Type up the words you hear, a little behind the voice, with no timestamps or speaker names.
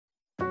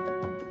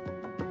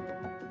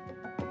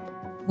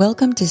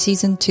Welcome to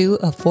Season 2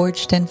 of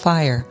Forged in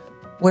Fire,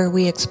 where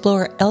we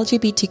explore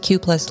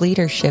LGBTQ+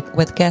 leadership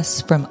with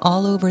guests from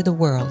all over the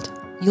world.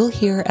 You'll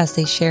hear as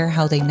they share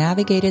how they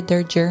navigated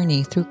their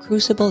journey through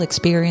crucible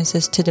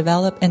experiences to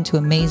develop into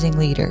amazing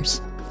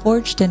leaders.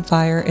 Forged in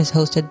Fire is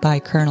hosted by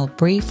Colonel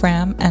Bree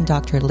Fram and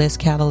Dr. Liz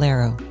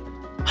Cavallero.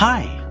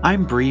 Hi,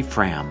 I'm Bree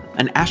Fram,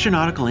 an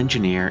astronautical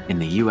engineer in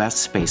the U.S.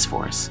 Space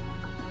Force.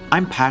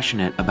 I'm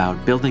passionate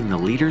about building the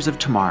leaders of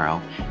tomorrow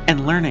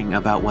and learning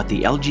about what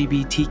the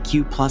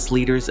LGBTQ+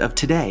 leaders of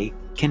today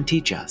can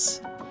teach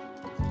us.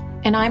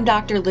 And I'm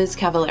Dr. Liz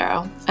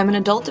Cavallero. I'm an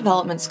adult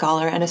development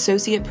scholar and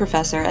associate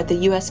professor at the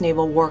U.S.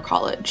 Naval War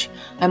College.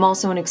 I'm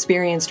also an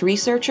experienced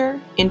researcher,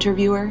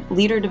 interviewer,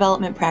 leader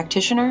development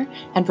practitioner,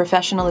 and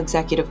professional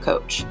executive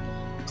coach.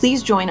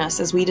 Please join us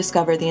as we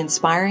discover the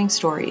inspiring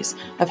stories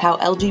of how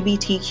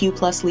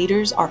LGBTQ+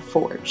 leaders are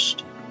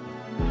forged.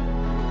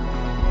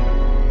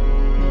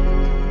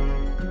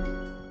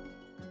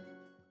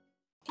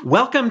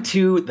 Welcome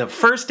to the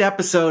first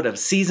episode of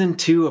Season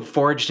 2 of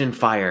Forged in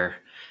Fire.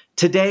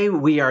 Today,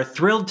 we are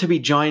thrilled to be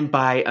joined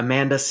by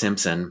Amanda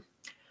Simpson.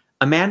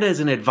 Amanda is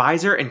an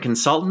advisor and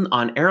consultant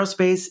on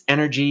aerospace,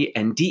 energy,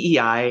 and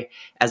DEI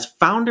as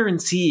founder and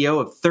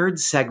CEO of Third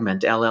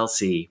Segment,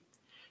 LLC.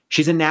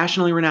 She's a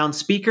nationally renowned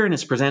speaker and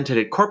has presented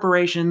at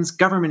corporations,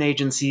 government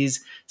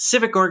agencies,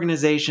 civic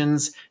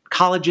organizations,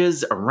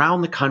 colleges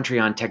around the country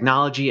on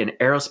technology and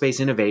aerospace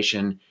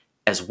innovation,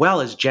 as well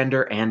as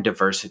gender and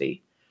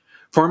diversity.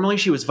 Formerly,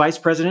 she was Vice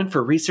President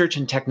for Research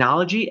and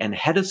Technology and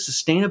Head of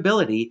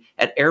Sustainability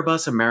at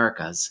Airbus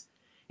Americas.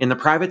 In the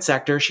private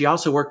sector, she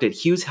also worked at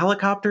Hughes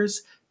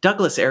Helicopters,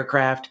 Douglas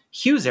Aircraft,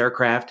 Hughes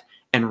Aircraft,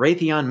 and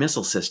Raytheon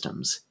Missile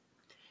Systems.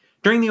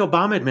 During the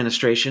Obama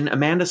administration,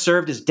 Amanda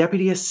served as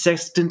Deputy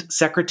Assistant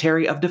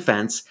Secretary of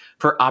Defense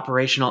for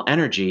Operational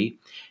Energy,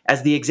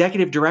 as the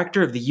Executive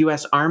Director of the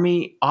U.S.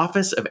 Army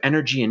Office of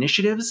Energy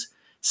Initiatives,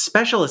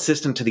 Special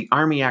Assistant to the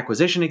Army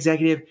Acquisition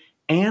Executive,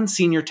 and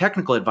Senior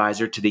Technical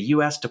Advisor to the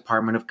U.S.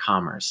 Department of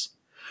Commerce.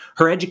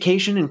 Her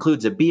education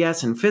includes a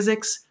BS in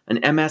Physics, an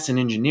MS in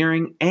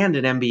Engineering, and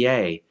an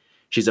MBA.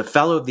 She's a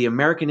Fellow of the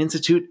American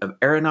Institute of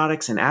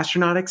Aeronautics and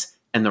Astronautics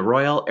and the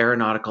Royal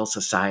Aeronautical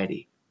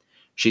Society.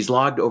 She's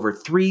logged over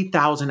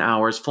 3,000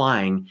 hours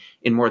flying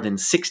in more than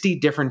 60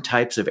 different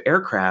types of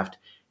aircraft,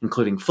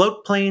 including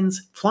float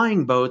planes,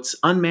 flying boats,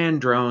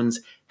 unmanned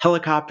drones,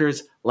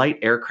 helicopters, light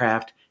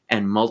aircraft,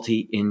 and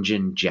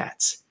multi-engine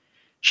jets.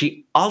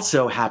 She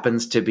also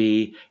happens to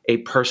be a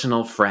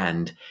personal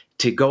friend,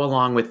 to go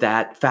along with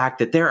that fact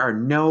that there are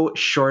no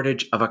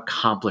shortage of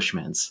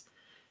accomplishments.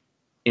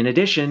 In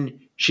addition,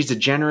 she's a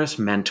generous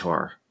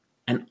mentor.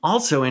 And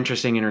also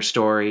interesting in her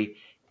story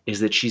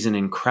is that she's an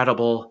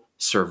incredible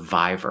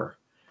survivor.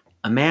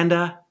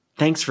 Amanda,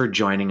 thanks for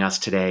joining us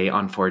today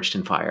on Forged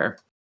in Fire.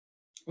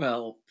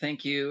 Well,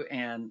 thank you,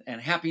 and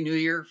Happy New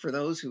Year for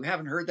those who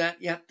haven't heard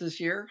that yet this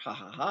year. Ha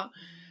ha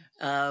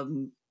ha.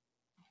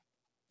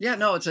 Yeah,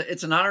 no,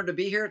 it's an honor to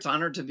be here. It's an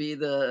honor to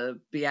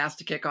be asked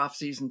to kick off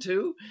Season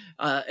 2,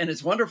 and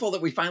it's wonderful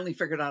that we finally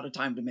figured out a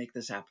time to make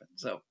this happen.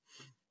 So,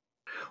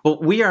 well,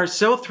 we are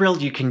so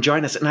thrilled you can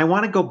join us, and I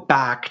want to go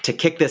back to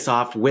kick this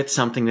off with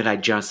something that I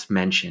just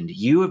mentioned.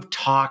 You have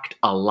talked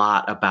a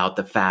lot about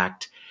the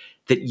fact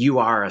that you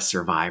are a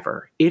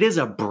survivor. It is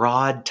a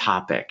broad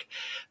topic,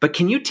 but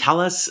can you tell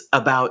us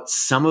about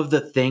some of the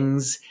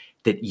things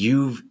that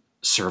you've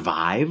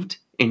survived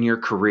in your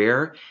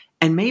career?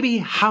 And maybe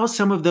how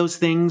some of those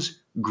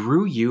things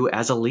grew you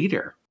as a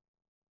leader.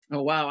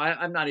 Oh, wow.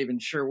 I'm not even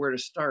sure where to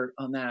start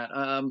on that.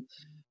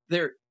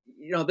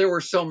 There were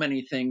so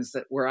many things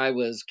where I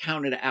was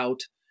counted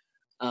out,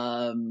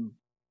 either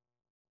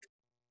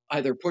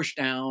pushed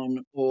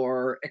down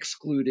or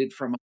excluded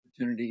from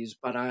opportunities,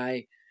 but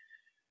I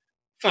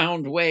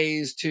found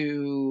ways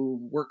to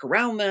work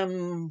around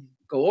them,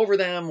 go over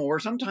them, or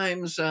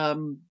sometimes,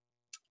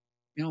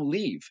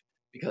 leave,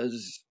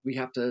 because we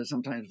have to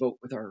sometimes vote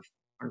with our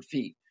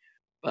feet.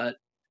 But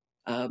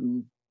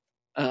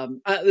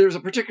there's a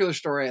particular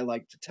story I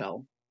like to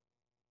tell.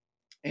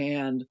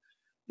 And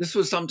this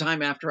was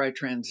sometime after I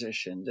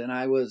transitioned. And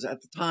I was,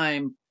 at the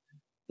time,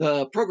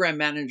 the program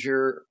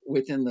manager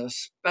within the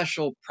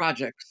special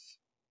projects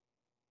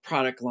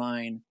product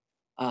line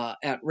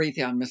at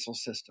Raytheon Missile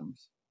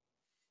Systems.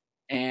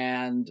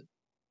 And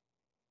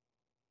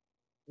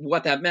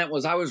what that meant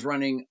was I was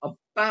running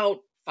about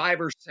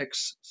 5 or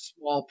 6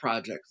 small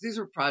projects. These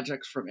were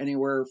projects from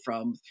anywhere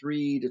from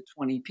 3 to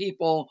 20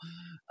 people.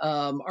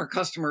 Our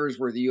customers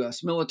were the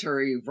U.S.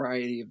 military, a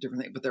variety of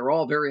different things, but they're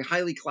all very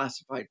highly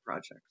classified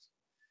projects.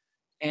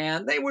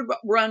 And they would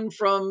run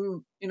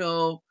from,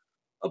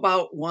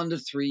 about 1 to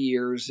 3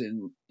 years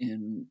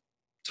in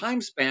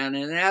time span.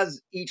 And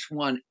as each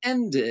one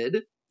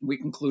ended, we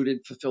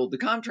fulfilled the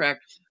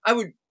contract, I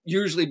would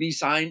usually be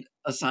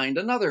assigned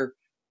another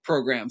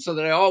program, so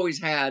that I always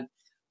had,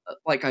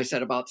 like I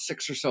said, about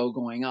 6 or so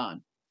going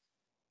on.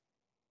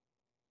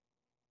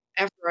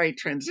 After I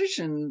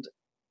transitioned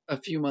a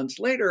few months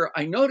later,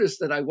 I noticed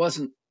that I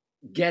wasn't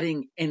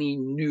getting any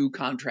new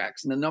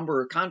contracts. And the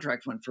number of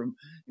contracts went from,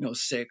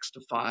 6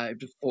 to 5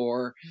 to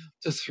 4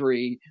 to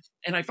 3.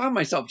 And I found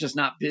myself just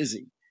not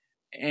busy.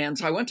 And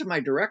so I went to my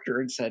director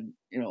and said,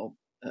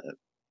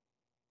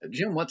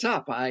 Jim, what's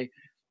up? I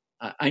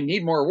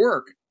need more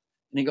work.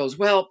 And he goes,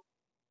 well,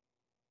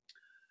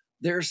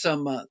 there's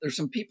some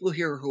people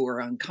here who are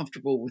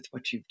uncomfortable with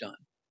what you've done,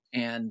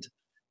 and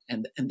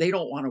they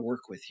don't want to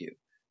work with you.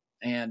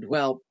 And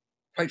well,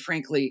 quite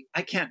frankly,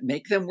 I can't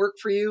make them work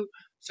for you,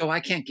 so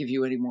I can't give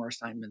you any more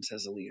assignments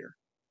as a leader.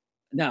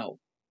 Now,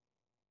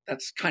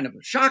 that's kind of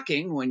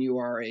shocking when you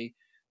are a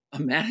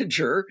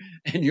manager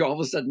and you all of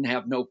a sudden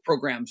have no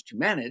programs to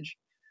manage.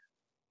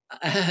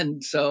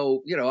 And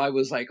so, I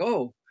was like,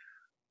 oh,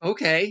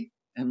 okay,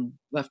 and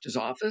left his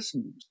office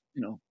and,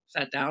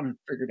 sat down and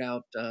figured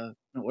out,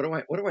 what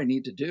do I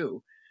need to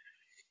do?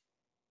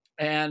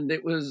 And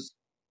it was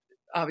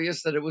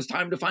obvious that it was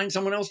time to find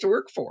someone else to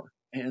work for.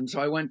 And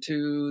so I went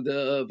to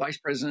the vice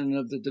president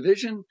of the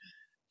division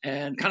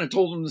and kind of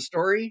told him the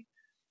story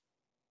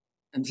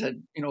and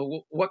said,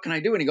 what can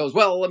I do? And he goes,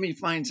 well, let me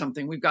find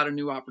something. We've got a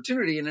new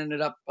opportunity, and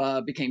ended up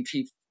became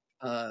chief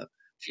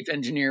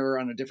engineer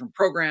on a different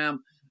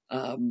program,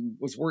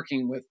 was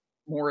working with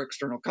more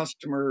external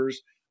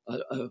customers,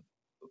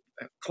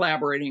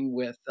 collaborating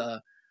with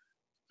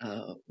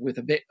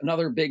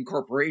another big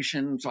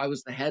corporation. So I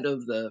was the head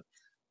of the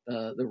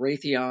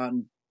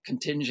Raytheon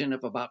contingent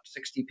of about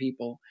 60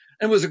 people,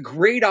 and it was a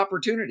great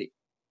opportunity.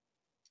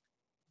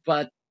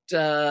 But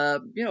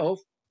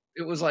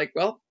it was like,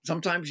 well,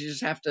 sometimes you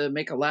just have to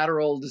make a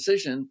lateral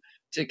decision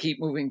to keep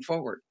moving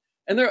forward.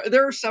 And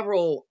there are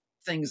several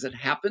things that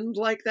happened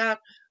like that,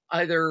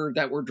 either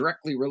that were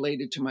directly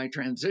related to my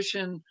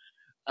transition,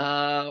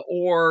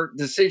 or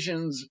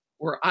decisions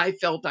where I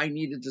felt I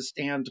needed to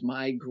stand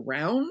my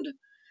ground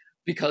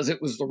because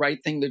it was the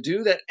right thing to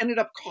do, that ended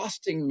up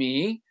costing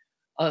me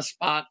a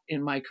spot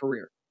in my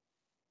career.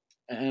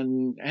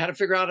 And I had to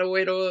figure out a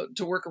way to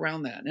work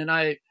around that. And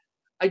I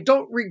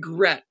don't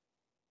regret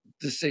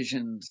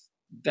decisions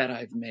that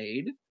I've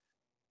made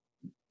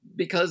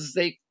because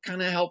they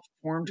kind of helped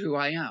form who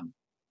I am.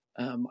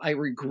 I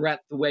regret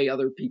the way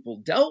other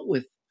people dealt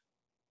with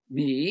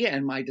me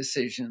and my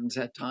decisions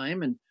at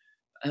time. And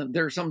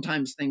there are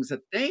sometimes things that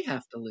they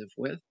have to live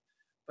with,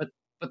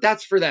 but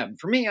that's for them.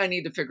 For me, I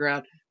need to figure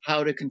out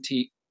how to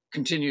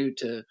continue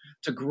to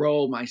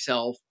grow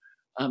myself,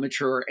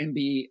 mature, and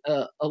be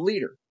a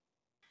leader.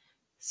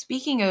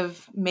 Speaking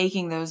of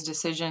making those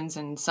decisions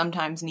and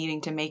sometimes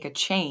needing to make a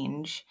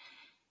change,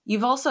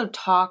 you've also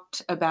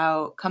talked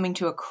about coming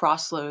to a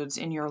crossroads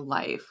in your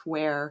life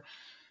where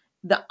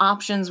the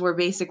options were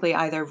basically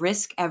either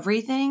risk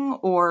everything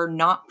or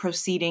not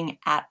proceeding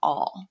at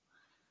all.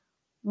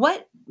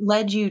 What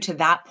led you to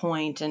that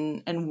point,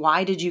 and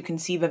why did you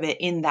conceive of it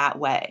in that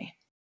way?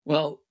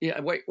 Well, yeah,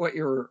 what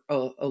you're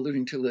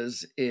alluding to,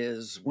 Liz,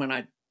 is when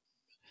I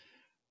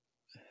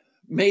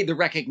made the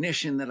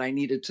recognition that I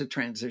needed to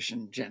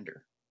transition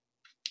gender.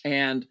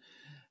 And,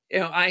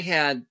 I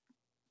had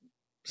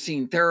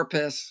seen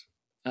therapists,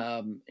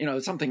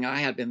 something I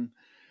had been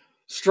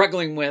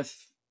struggling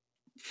with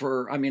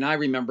I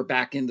remember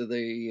back into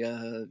the,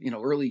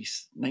 early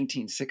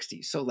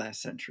 1960s, so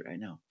last century, I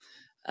know.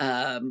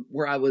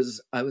 Where I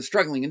was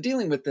struggling and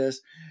dealing with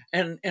this,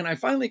 and I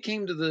finally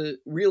came to the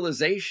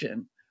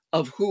realization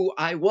of who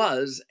I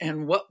was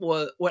and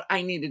what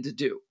I needed to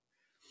do.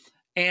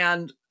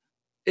 And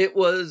it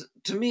was,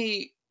 to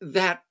me,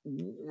 that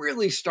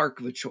really stark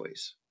of a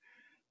choice,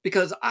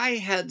 because I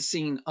had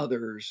seen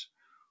others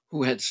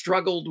who had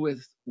struggled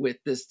with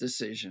this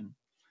decision,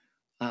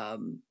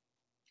 and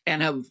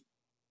have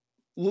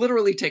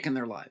literally taken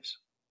their lives.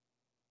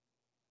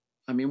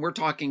 I mean, we're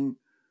talking,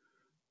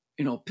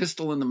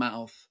 pistol in the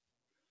mouth.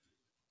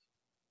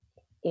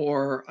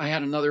 Or I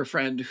had another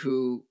friend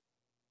who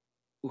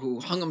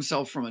hung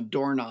himself from a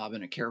doorknob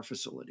in a care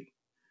facility.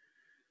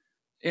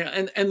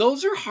 And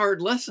those are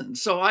hard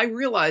lessons. So I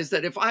realized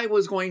that if I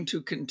was going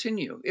to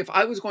continue, if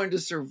I was going to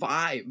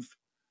survive,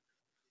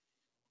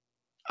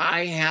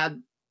 I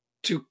had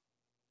to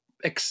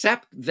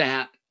accept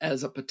that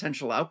as a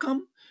potential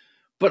outcome,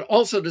 but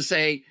also to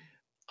say,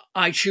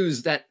 I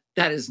choose that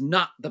is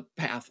not the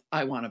path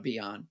I want to be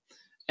on,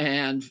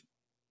 and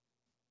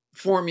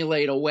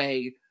formulate a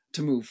way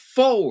to move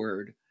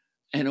forward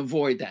and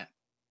avoid that.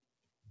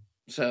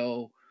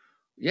 So,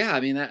 yeah, I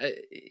mean,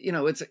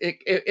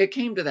 it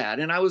came to that,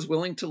 and I was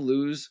willing to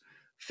lose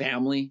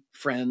family,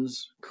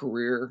 friends,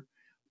 career,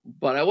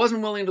 but I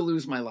wasn't willing to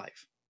lose my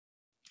life.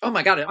 Oh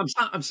my God,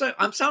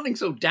 I'm sounding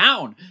so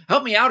down.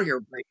 Help me out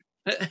here, Blake.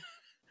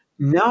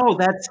 No,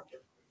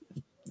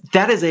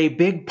 that is a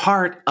big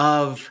part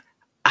of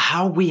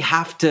how we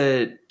have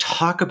to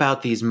talk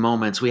about these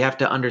moments. We have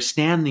to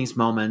understand these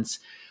moments,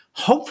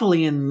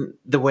 hopefully in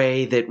the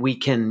way that we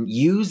can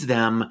use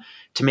them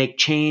to make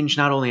change,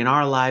 not only in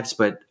our lives,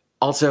 but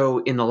also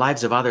in the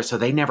lives of others, so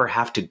they never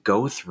have to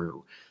go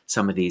through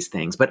some of these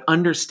things. But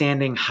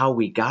understanding how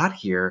we got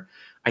here,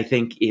 I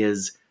think,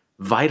 is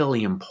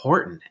vitally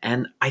important.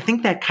 And I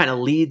think that kind of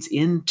leads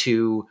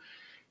into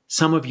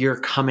some of your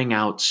coming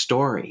out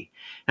story.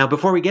 Now,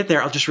 before we get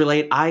there, I'll just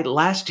relate. I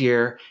last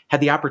year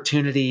had the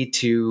opportunity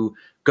to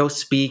go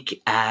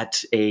speak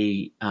at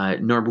a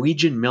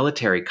Norwegian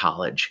military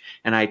college,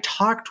 and I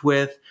talked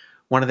with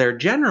one of their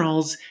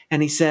generals,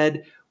 and he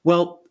said,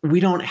 well, we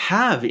don't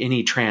have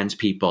any trans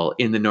people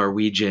in the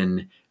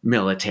Norwegian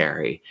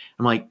military.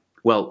 I'm like,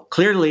 well,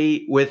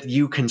 clearly with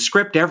you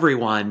conscript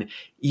everyone,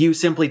 you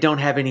simply don't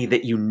have any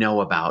that you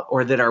know about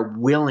or that are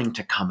willing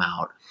to come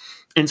out.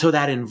 And so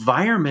that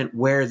environment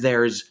where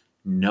there's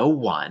no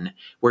one,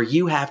 where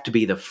you have to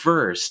be the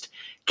first,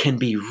 can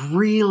be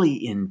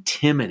really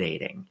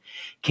intimidating.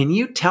 Can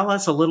you tell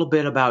us a little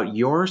bit about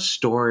your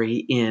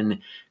story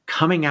in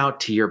coming out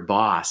to your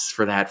boss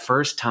for that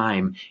first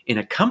time in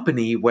a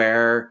company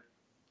where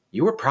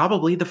you were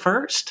probably the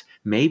first,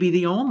 maybe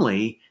the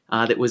only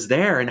that was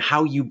there, and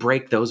how you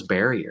break those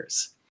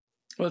barriers?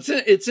 Well,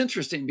 it's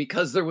interesting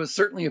because there was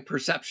certainly a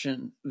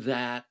perception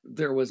that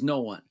there was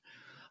no one.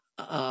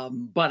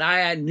 But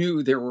I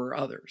knew there were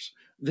others.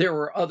 There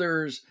were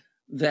others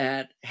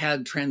that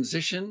had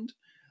transitioned,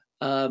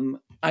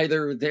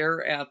 either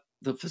there at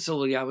the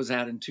facility I was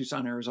at in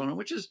Tucson, Arizona,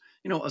 which is,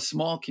 a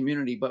small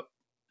community, but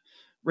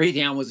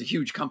Raytheon was a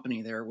huge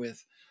company there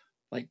with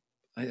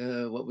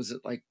what was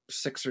it, like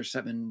 6 or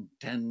 7,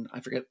 10, I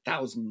forget,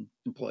 1,000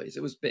 employees.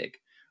 It was big.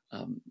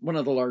 One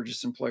of the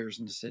largest employers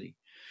in the city.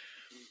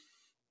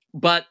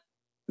 But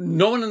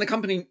no one in the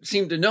company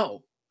seemed to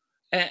know.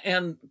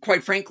 And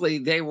quite frankly,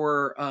 they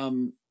were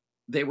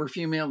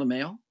female to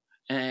male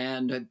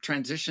and had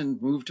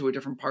transitioned, moved to a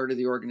different part of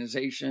the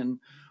organization,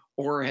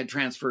 or had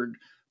transferred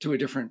to a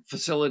different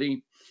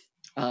facility,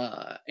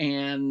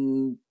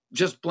 and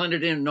just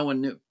blended in. No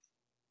one knew.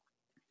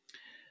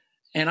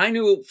 And I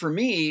knew for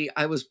me,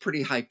 I was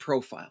pretty high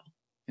profile.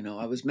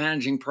 I was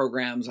managing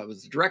programs. I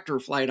was the director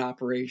of flight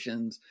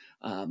operations.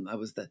 I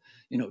was the,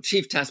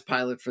 chief test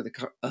pilot for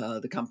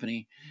the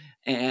company.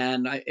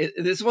 And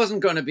this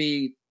wasn't going to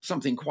be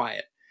something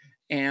quiet.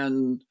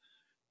 And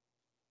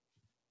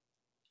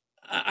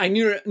I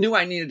knew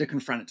I needed to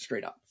confront it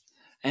straight up.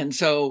 And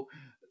so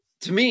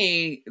to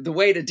me, the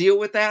way to deal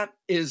with that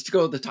is to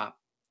go to the top.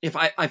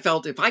 I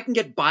felt if I can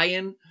get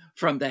buy-in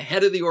from the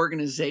head of the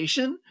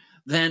organization,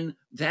 then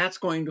that's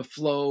going to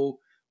flow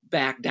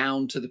back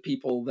down to the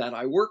people that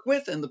I work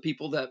with and the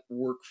people that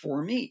work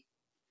for me.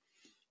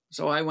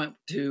 So I went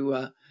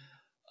to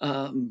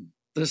the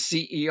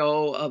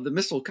CEO of the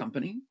missile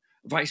company,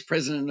 vice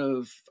president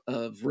of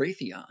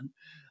Raytheon.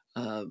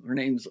 Her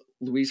name's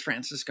Louise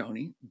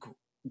Francisconi,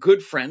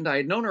 good friend. I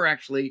had known her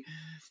actually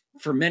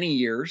for many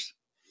years.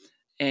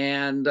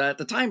 And at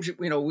the time,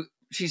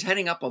 she's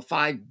heading up a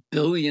 $5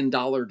 billion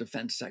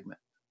defense segment,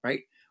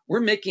 right? We're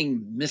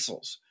making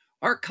missiles.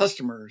 Our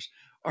customers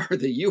are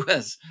the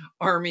U.S.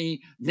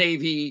 Army,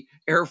 Navy,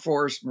 Air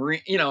Force,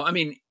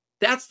 Marine.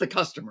 That's the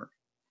customer.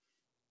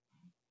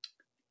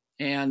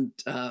 And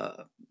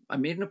I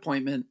made an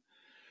appointment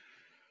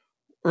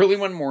early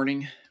one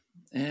morning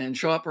and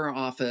show up at her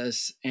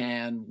office.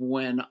 And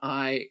when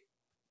I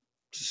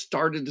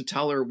started to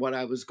tell her what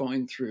I was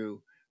going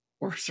through,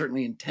 or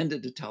certainly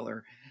intended to tell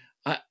her,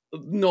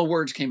 no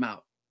words came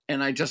out.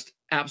 And I just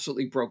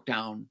absolutely broke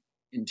down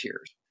in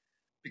tears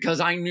because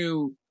I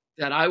knew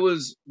that I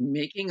was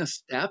making a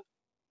step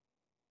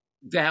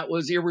that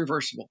was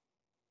irreversible.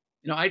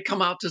 I'd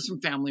come out to some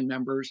family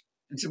members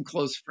and some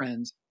close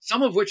friends,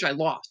 some of which I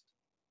lost.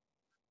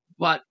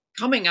 But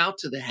coming out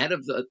to the head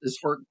of this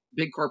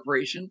big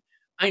corporation,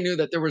 I knew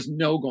that there was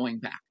no going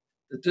back.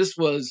 That this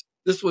was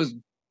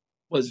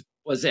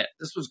it.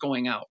 This was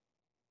going out.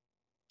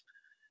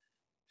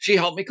 She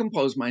helped me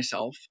compose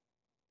myself.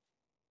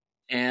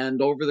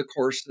 And over the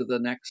course of the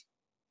next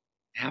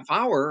half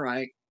hour,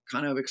 I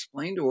kind of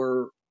explained to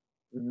her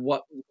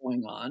what was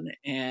going on.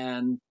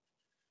 And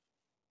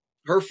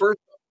her first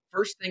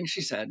thing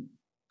she said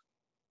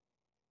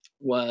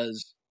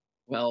was,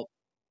 well,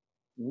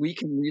 we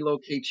can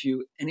relocate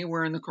you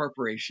anywhere in the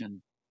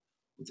corporation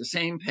with the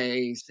same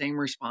pay, same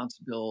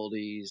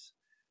responsibilities,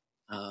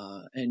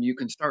 and you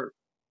can start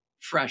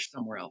fresh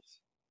somewhere else.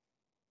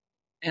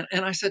 And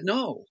I said,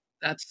 no,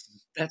 that's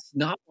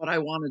not what I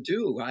want to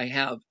do. I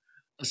have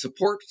a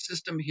support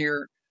system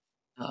here.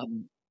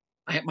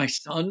 I have my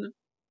son,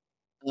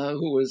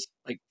 who was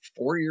like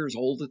 4 years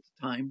old at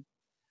the time.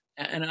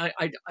 And I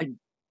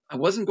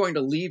wasn't going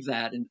to leave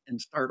that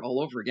and start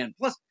all over again.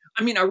 Plus,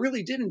 I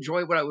really did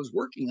enjoy what I was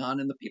working on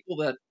and the people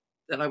that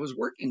I was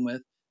working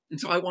with. And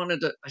so I wanted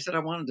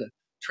to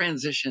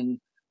transition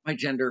my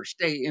gender,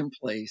 stay in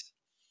place.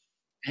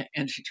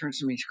 And she turns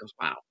to me, she goes,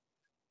 wow,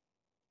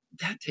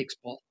 that takes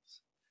balls.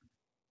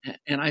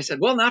 And I said,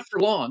 well, not for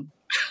long.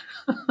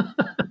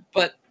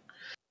 But,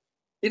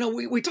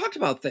 we talked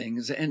about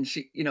things, and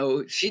she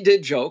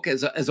did joke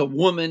as a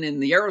woman in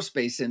the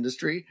aerospace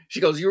industry. She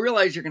goes, you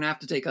realize you're going to have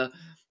to take a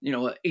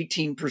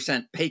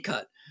 18% pay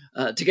cut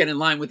to get in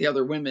line with the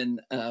other women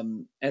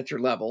at your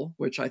level,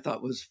 which I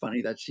thought was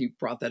funny that she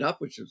brought that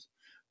up, which is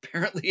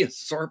apparently a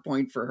sore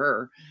point for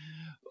her.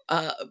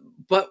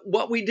 But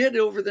what we did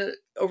over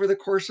the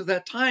course of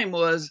that time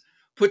was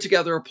put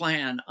together a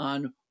plan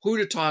on who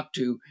to talk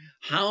to,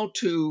 how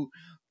to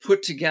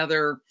put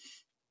together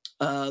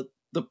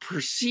the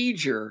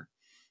procedure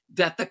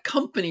that the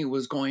company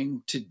was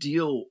going to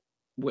deal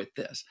with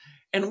this.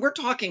 And we're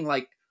talking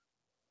like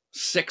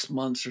 6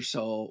 months or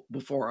so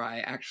before I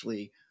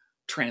actually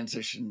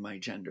transitioned my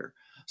gender.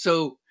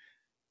 So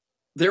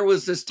there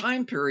was this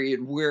time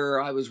period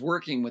where I was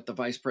working with the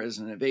vice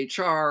president of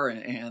HR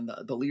and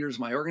the leaders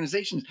of my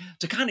organization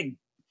to kind of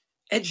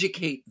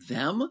educate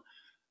them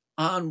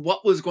on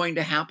what was going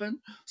to happen.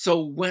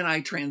 So when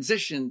I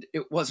transitioned,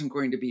 it wasn't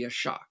going to be a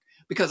shock,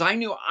 because I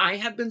knew I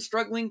had been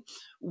struggling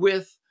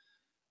with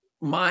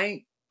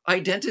my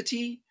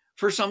identity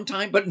for some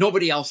time, but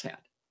nobody else had.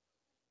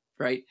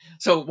 Right.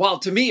 So while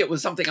to me it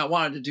was something I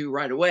wanted to do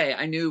right away,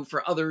 I knew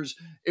for others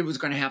it was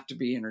going to have to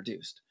be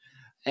introduced.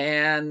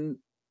 And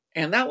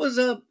that was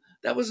an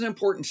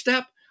important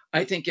step.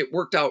 I think it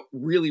worked out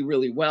really,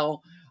 really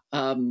well.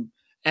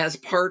 As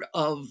part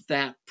of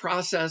that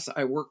process,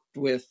 I worked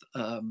with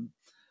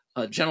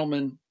a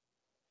gentleman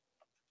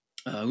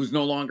who's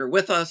no longer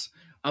with us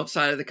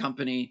outside of the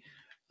company.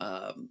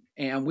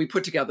 And we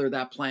put together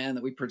that plan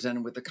that we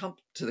presented with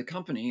to the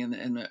company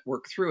and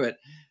worked through it.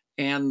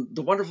 And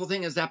the wonderful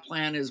thing is that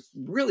plan has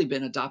really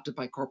been adopted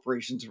by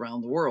corporations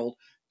around the world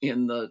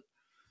in the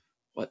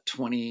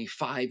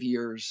 25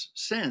 years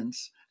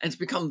since. And it's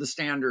become the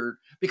standard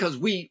because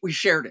we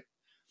shared it.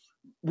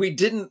 We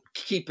didn't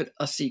keep it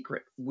a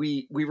secret.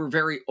 We were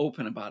very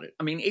open about it.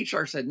 I mean,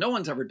 HR said, no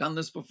one's ever done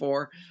this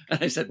before.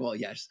 And I said, well,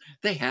 yes,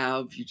 they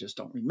have. You just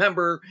don't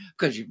remember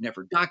because you've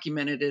never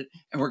documented it.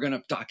 And we're going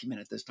to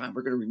document it this time.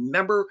 We're going to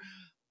remember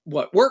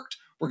what worked.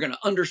 We're going to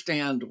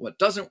understand what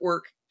doesn't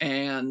work.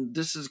 And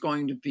this is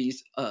going to be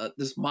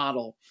this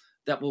model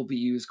that will be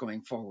used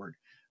going forward.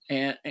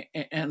 And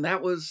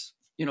that was,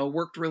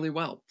 worked really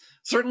well.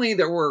 Certainly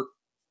there were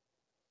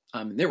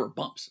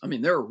bumps. I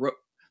mean, there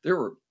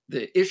were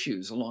the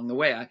issues along the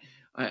way.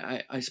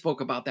 I spoke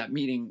about that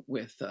meeting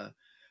with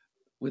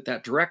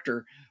that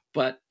director,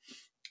 but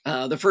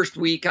the first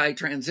week I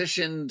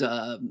transitioned,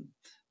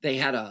 they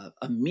had a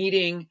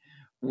meeting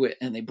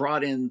and they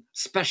brought in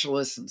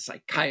specialists and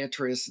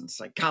psychiatrists and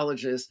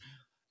psychologists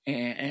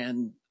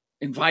and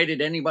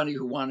invited anybody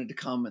who wanted to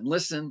come and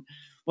listen.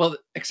 Well,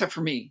 except for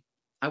me,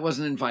 I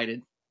wasn't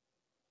invited.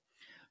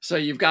 So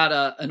you've got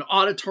an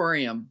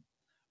auditorium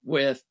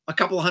with a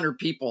couple hundred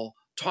people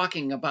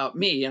talking about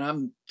me, and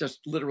I'm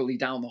just literally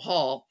down the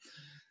hall.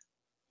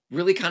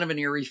 Really kind of an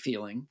eerie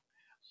feeling.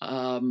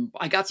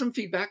 I got some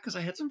feedback because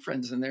I had some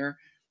friends in there.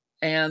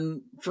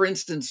 And for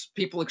instance,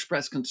 people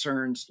expressed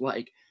concerns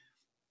like,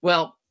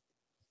 well,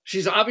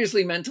 she's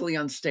obviously mentally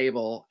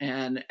unstable.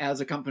 And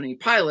as a company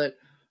pilot,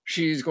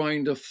 she's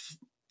going to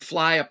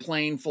fly a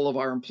plane full of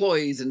our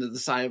employees into the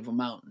side of a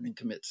mountain and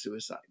commit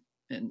suicide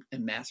and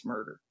mass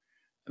murder.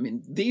 I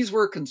mean, these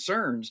were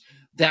concerns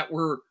that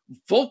were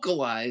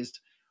vocalized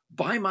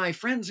by my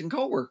friends and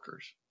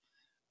coworkers,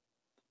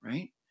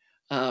 right?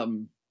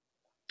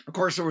 Of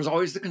course, there was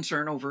always the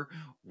concern over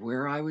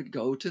where I would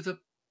go to the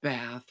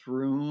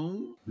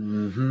bathroom.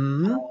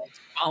 Mm-hmm.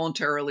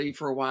 Voluntarily,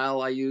 for a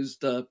while, I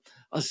used a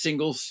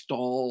single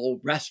stall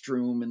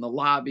restroom in the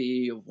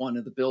lobby of one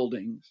of the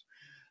buildings.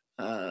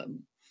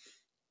 And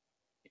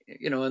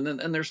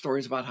there's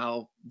stories about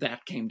how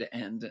that came to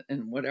end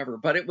and whatever.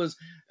 But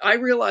I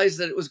realized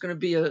that it was going to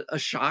be a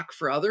shock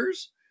for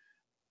others,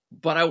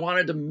 but I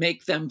wanted to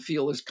make them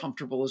feel as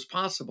comfortable as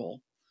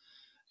possible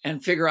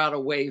and figure out a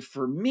way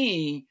for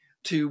me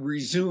to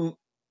resume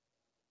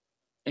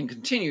and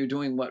continue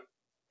doing what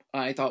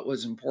I thought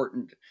was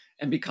important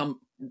and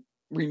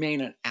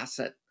remain an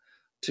asset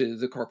to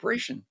the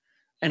corporation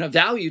and a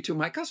value to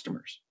my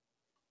customers.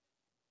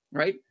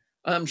 Right?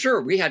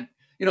 Sure, we had,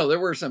 there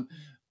were some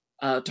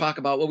talk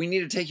about, well, we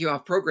need to take you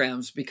off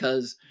programs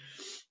because,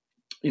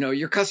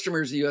 your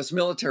customers, the U.S.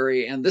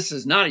 military, and this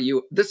is not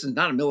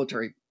a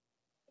military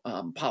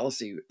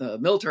policy. The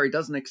military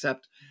doesn't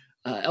accept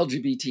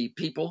LGBT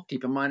people.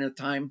 Keep in mind at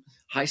the time,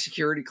 high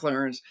security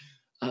clearance.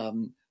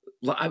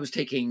 I was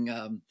taking,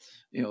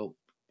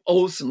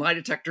 oaths and lie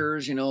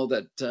detectors,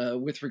 that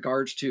with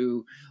regards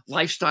to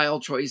lifestyle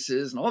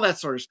choices and all that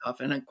sort of stuff.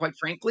 And quite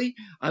frankly,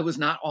 I was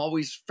not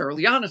always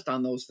fairly honest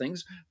on those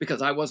things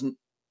because I wasn't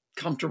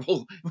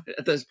comfortable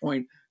at this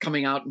point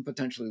coming out and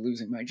potentially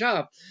losing my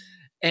job.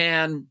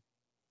 And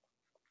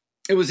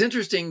it was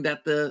interesting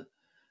that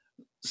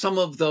some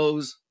of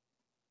those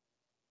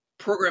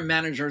program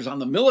managers on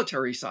the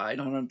military side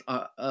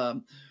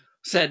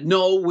said,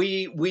 no,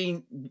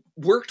 we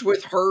worked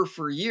with her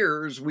for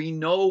years. We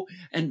know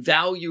and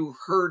value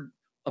her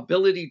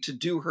ability to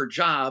do her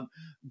job.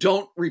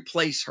 Don't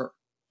replace her.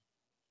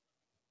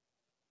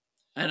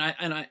 And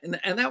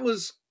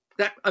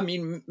that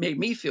made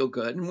me feel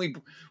good. And we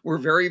were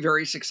very,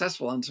 very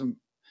successful on some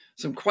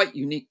quite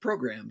unique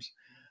programs.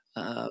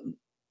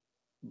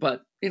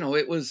 But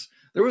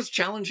there was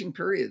challenging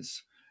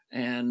periods,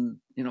 and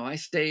I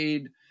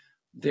stayed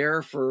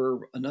there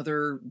for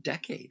another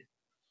decade.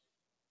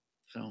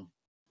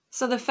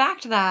 So the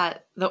fact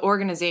that the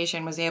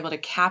organization was able to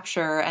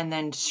capture and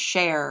then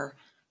share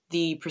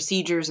the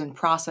procedures and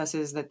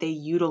processes that they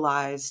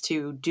utilize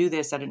to do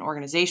this at an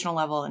organizational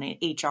level and an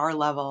HR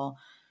level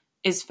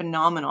is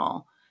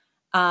phenomenal.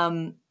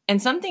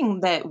 And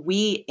something that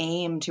we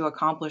aim to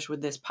accomplish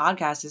with this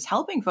podcast is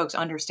helping folks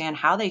understand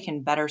how they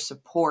can better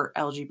support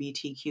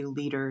LGBTQ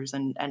leaders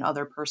and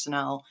other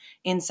personnel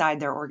inside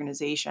their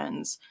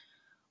organizations.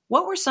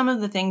 What were some of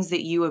the things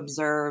that you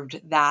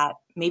observed that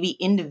maybe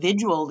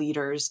individual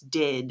leaders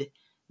did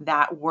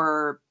that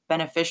were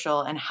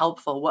beneficial and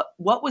helpful?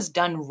 What was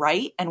done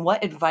right, and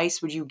what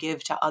advice would you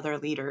give to other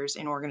leaders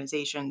in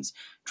organizations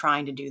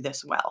trying to do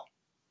this well?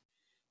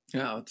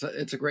 Yeah,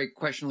 it's a great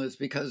question, Liz,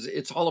 because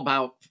it's all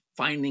about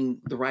finding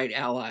the right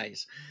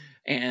allies.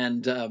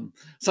 And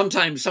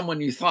sometimes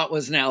someone you thought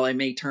was an ally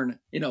may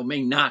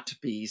not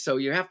be. So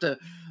you have to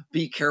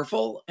be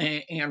careful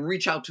and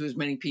reach out to as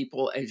many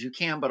people as you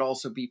can, but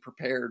also be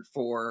prepared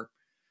for,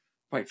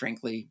 quite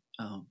frankly,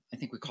 I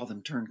think we call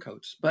them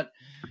turncoats. But,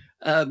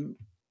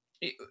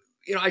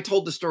 I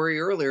told the story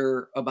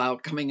earlier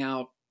about coming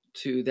out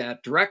to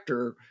that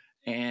director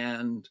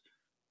and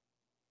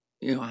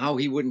how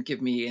he wouldn't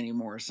give me any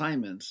more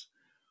assignments.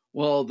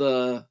 Well,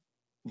 the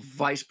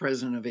vice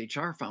president of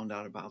HR found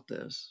out about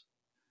this.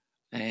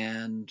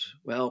 And,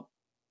 well,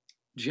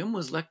 Jim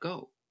was let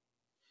go.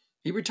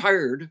 He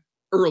retired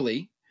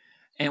early.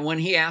 And when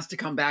he asked to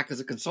come back as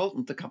a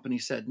consultant, the company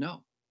said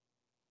no.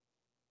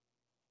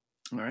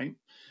 All right.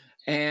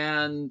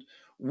 And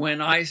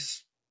when I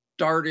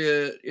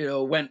started,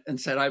 went and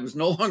said I was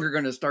no longer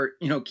going to start,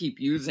 keep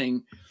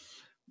using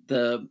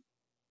the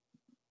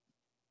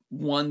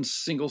one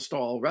single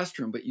stall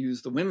restroom, but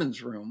use the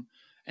women's room,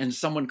 and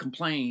someone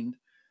complained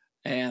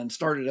and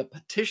started a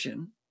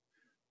petition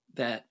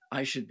that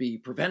I should be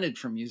prevented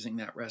from using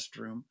that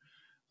restroom.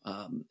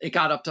 It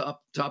got up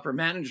to upper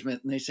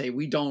management, and they say,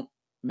 we don't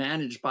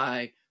manage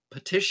by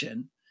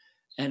petition.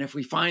 And if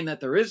we find that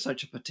there is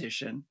such a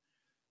petition,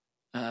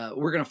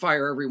 we're going to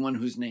fire everyone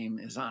whose name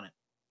is on it.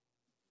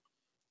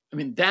 I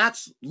mean,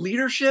 that's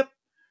leadership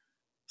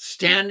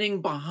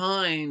standing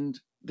behind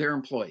their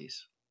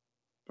employees.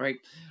 Right.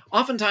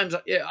 Oftentimes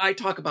I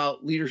talk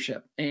about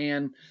leadership,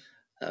 and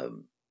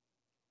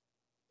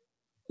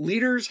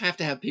leaders have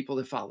to have people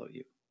that follow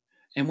you.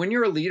 And when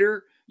you're a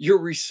leader, you're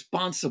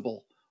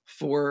responsible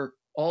for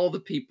all the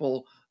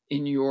people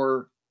in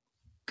your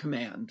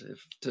command,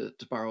 to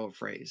borrow a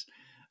phrase,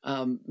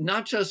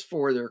 not just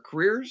for their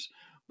careers,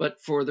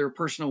 but for their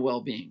personal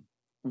well-being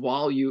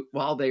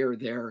while they are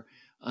there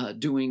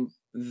doing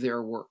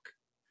their work.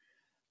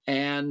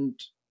 And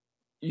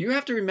you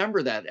have to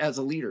remember that as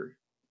a leader.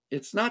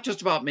 It's not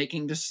just about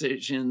making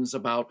decisions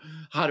about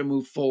how to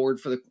move forward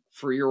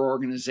for your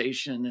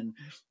organization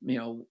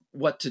and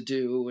what to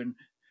do,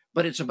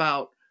 but it's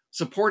about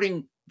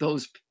supporting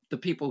the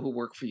people who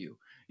work for you.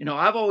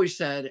 I've always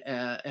said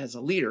as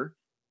a leader,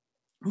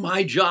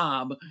 my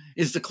job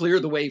is to clear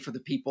the way for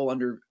the people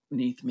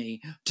underneath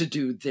me to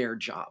do their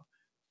job.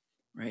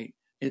 Right?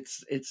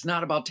 It's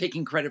not about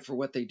taking credit for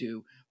what they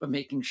do, but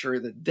making sure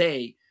that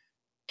they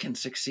can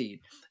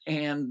succeed.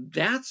 And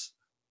that's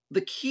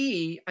the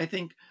key, I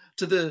think,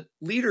 to the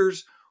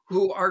leaders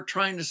who are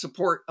trying to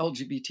support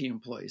LGBT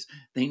employees.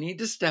 They need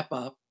to step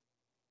up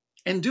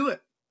and do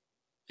it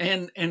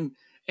and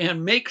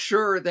make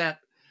sure that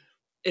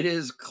it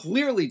is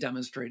clearly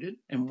demonstrated,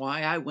 and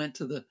why I went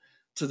to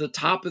the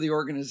top of the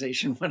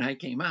organization when I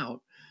came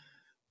out,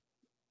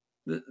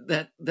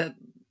 that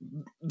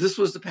this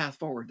was the path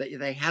forward, that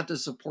they had to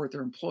support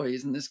their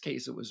employees. In this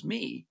case, it was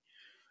me,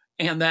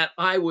 and that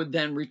I would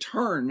then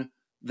return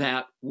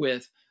that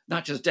with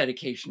not just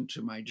dedication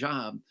to my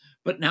job,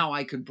 but now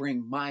I could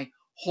bring my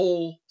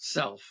whole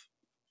self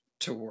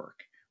to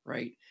work,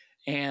 right?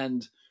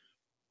 And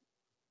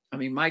I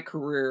mean, my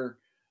career,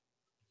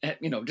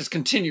 just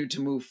continued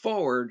to move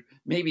forward,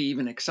 maybe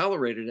even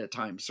accelerated at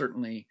times,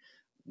 certainly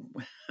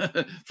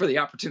for the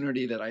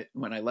opportunity that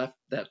when I left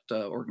that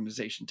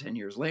organization 10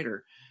 years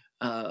later,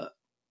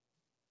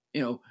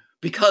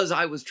 because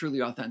I was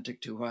truly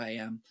authentic to who I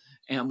am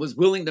and was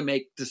willing to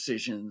make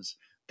decisions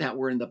that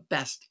were in the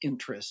best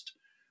interest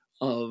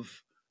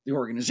of the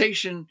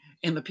organization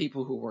and the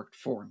people who worked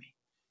for me.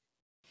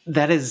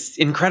 That is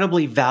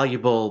incredibly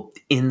valuable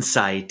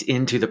insight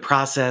into the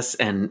process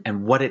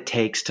and what it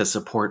takes to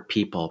support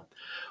people.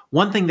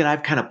 One thing that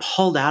I've kind of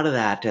pulled out of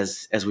that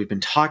as we've been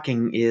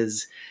talking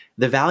is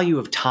the value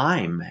of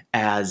time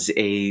as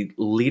a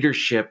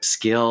leadership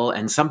skill,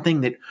 and something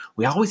that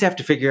we always have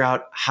to figure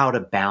out how to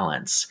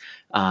balance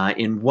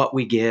in what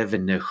we give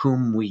and to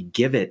whom we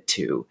give it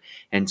to.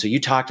 And so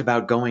you talked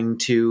about going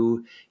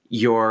to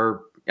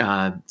your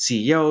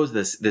CEOs,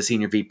 the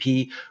senior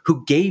VP,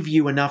 who gave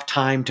you enough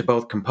time to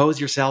both compose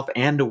yourself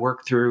and to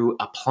work through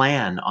a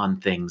plan on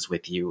things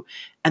with you.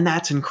 And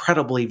that's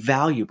incredibly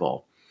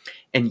valuable.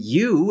 And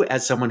you,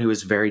 as someone who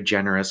is very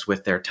generous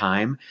with their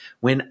time,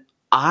 when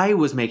I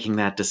was making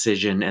that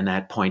decision and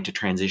that point to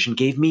transition,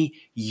 gave me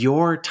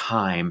your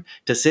time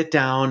to sit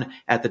down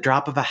at the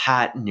drop of a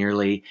hat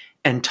nearly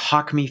and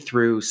talk me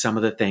through some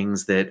of the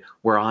things that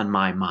were on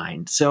my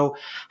mind. So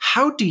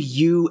how do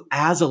you,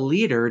 as a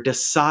leader,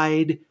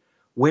 decide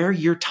where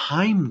your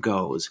time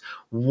goes.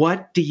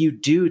 What do you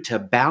do to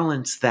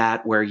balance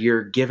that where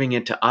you're giving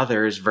it to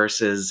others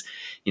versus,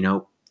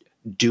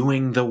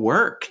 doing the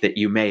work that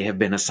you may have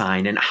been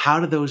assigned? And how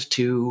do those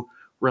two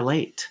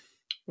relate?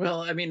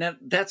 Well, I mean,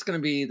 that's going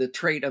to be the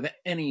trait of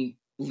any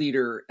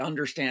leader,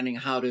 understanding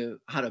how to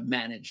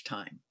manage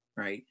time,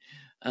 right?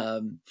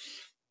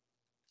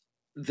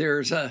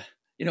 There's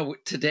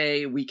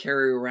today we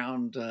carry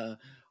around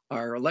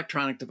our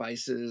electronic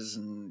devices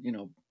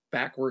and,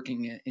 back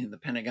working in the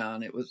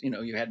Pentagon, it was,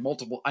 I had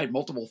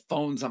multiple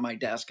phones on my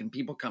desk and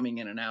people coming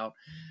in and out.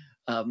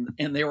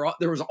 And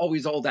there was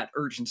always all that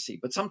urgency,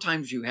 but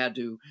sometimes you had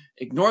to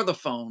ignore the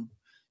phone.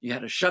 You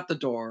had to shut the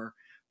door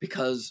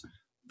because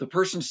the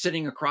person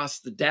sitting across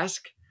the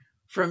desk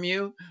from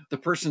you, the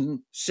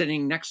person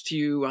sitting next to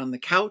you on the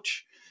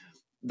couch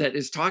that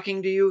is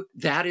talking to you,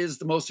 that is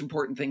the most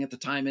important thing at the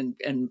time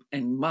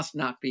and must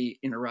not be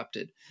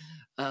interrupted.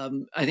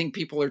 I think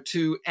people are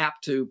too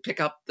apt to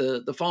pick up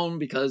the phone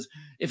because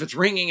if it's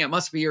ringing, it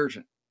must be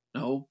urgent.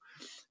 No.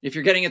 If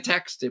you're getting a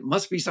text, it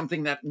must be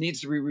something that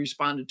needs to be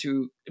responded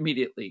to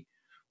immediately.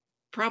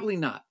 Probably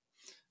not.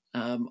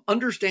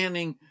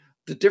 Understanding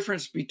the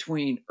difference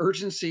between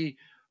urgency,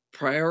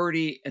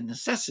 priority, and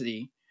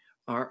necessity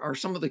are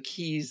some of the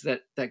keys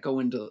that go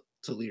into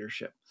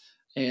leadership.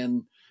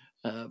 And,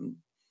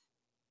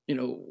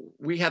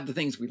 we have the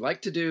things we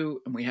like to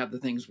do and we have the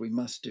things we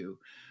must do.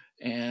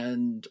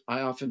 And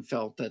I often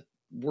felt that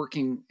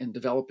working and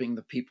developing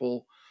the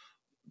people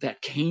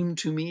that came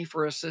to me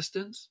for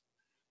assistance,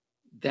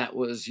 that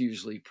was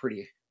usually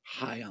pretty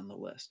high on the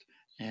list.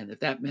 And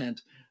if that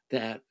meant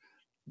that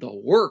the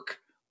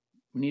work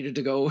needed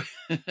to go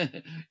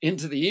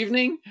into the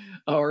evening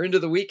or into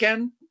the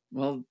weekend,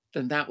 well,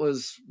 then that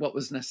was what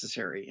was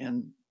necessary.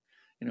 And,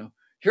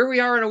 here we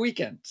are on a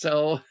weekend.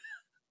 So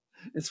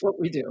it's what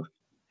we do.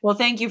 Well,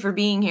 thank you for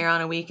being here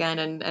on a weekend.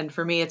 And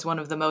for me, it's one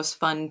of the most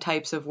fun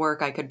types of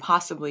work I could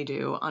possibly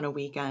do on a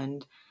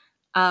weekend.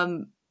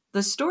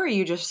 The story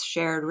you just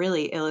shared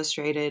really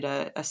illustrated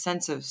a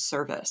sense of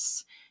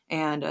service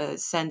and a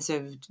sense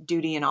of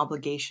duty and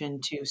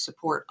obligation to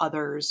support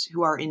others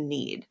who are in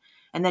need,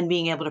 and then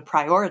being able to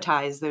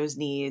prioritize those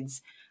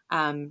needs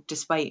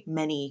despite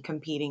many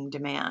competing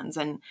demands.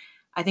 And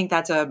I think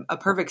that's a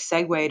perfect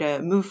segue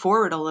to move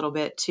forward a little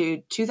bit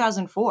to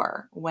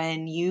 2004,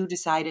 when you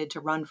decided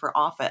to run for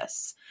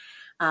office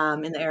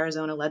in the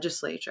Arizona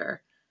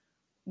legislature.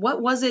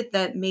 What was it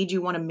that made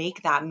you want to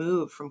make that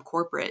move from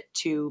corporate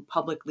to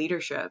public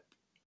leadership?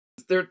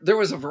 There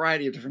was a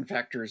variety of different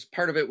factors.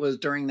 Part of it was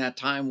during that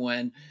time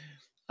when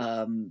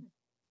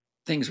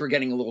things were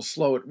getting a little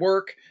slow at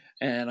work.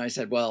 And I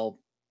said, well,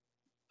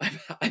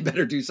 I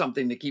better do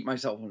something to keep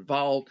myself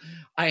involved.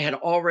 I had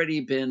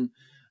already been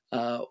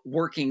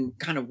working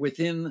kind of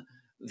within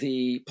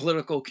the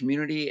political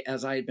community,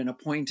 as I had been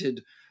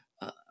appointed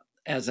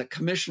as a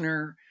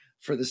commissioner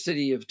for the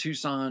City of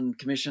Tucson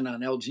Commission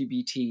on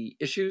LGBT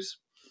issues,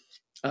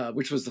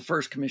 which was the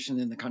first commission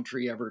in the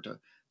country ever to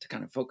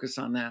kind of focus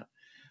on that.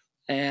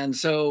 And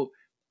so,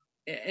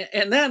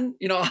 and then,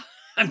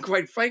 I'm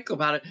quite frank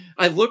about it.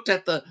 I looked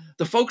at the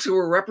folks who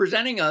were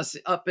representing us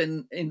up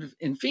in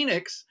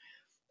Phoenix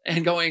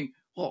and going,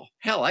 well,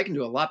 hell, I can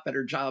do a lot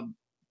better job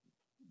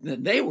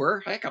than they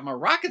were. Heck, I'm a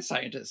rocket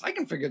scientist. I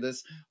can figure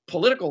this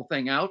political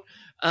thing out.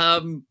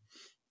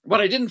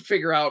 What I didn't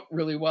figure out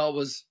really well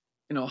was,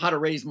 how to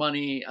raise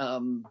money.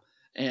 And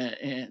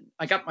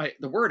I got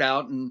the word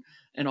out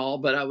and all,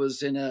 but I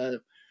was in a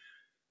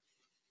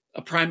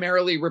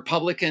primarily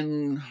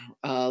Republican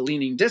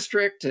leaning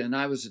district, and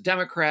I was a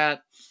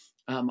Democrat.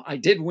 I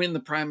did win the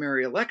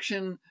primary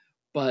election,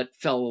 but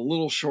fell a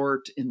little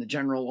short in the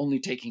general, only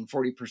taking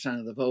 40%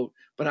 of the vote.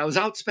 But I was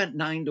outspent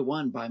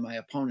 9-1 by my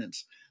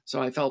opponents.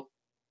 So I felt,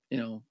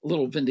 a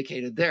little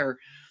vindicated there.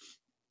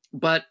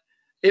 But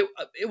it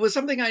was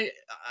something I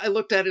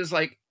looked at as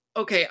like,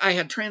 okay, I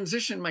had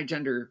transitioned my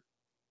gender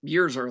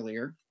years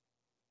earlier.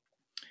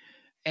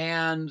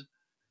 And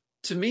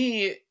to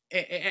me,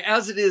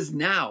 as it is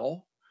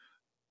now,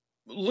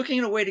 looking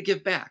at a way to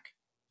give back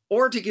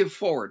or to give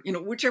forward,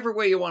 whichever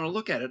way you want to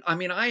look at it. I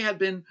mean, I had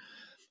been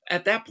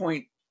at that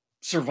point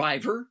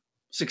survivor,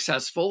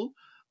 successful,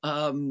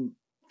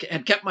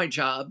 had kept my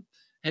job,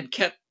 had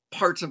kept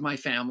parts of my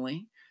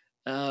family,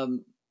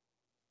 and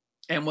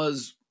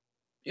was,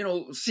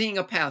 seeing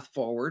a path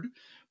forward.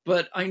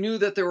 But I knew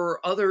that there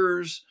were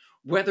others,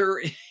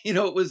 whether,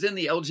 it was in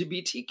the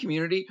LGBT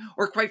community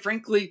or, quite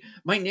frankly,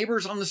 my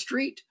neighbors on the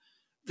street,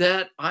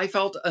 that I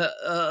felt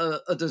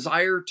a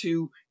desire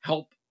to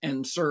help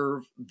and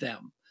serve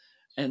them.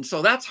 And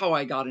so that's how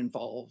I got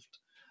involved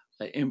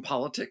in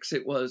politics.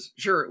 It was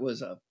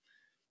a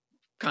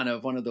kind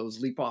of one of those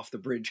leap off the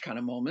bridge kind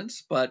of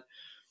moments, but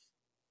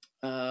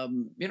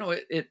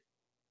the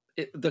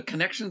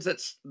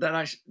connections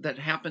that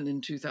happened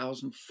in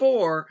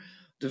 2004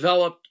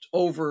 developed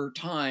over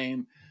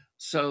time,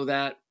 so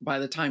that by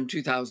the time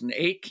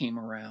 2008 came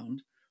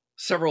around,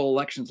 several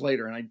elections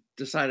later, and I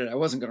decided I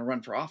wasn't going to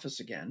run for office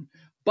again,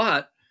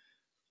 but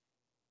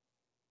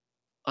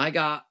I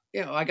got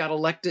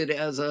elected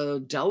as a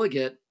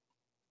delegate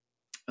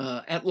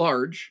at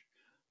large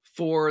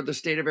for the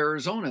state of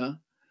Arizona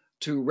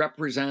to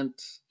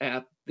represent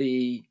at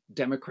the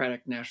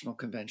Democratic National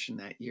Convention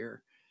that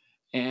year.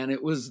 And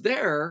it was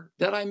there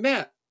that I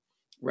met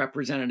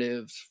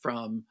representatives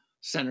from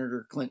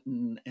Senator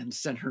Clinton and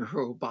Senator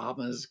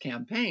Obama's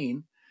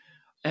campaign.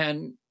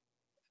 And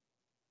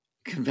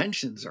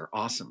conventions are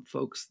awesome,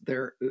 folks.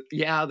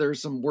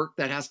 There's some work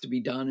that has to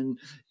be done and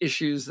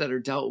issues that are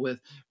dealt with,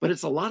 but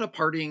it's a lot of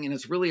partying, and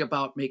it's really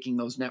about making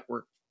those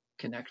network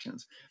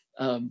connections.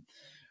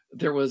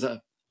 There was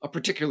a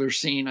particular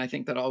scene I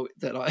think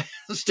that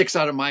sticks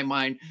out of my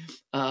mind.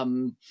 I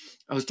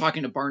was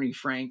talking to Barney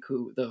Frank,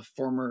 who the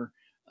former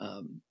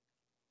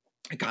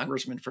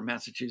congressman from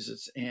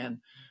Massachusetts, and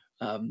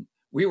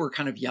we were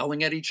kind of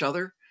yelling at each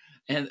other.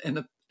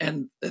 And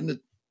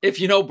if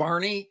you know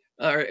Barney,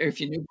 or if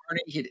you knew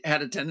Barney, he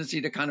had a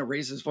tendency to kind of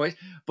raise his voice,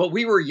 but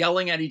we were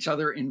yelling at each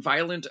other in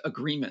violent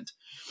agreement.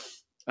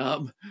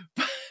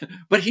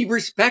 But he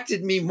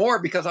respected me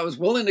more because I was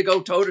willing to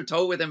go toe to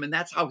toe with him, and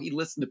that's how he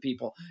listened to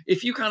people.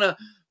 If you kind of,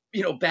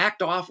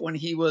 backed off when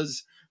he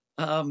was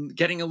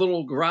getting a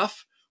little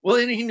gruff, well,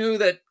 then he knew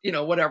that,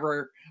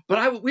 whatever.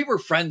 But we were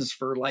friends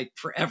for like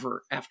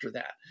forever after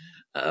that.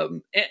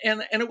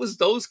 And it was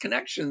those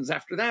connections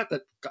after that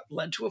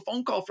led to a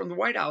phone call from the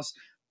White House,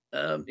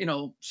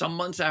 some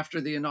months after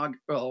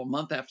a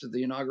month after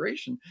the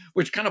inauguration,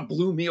 which kind of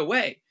blew me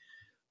away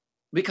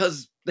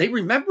because they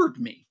remembered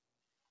me.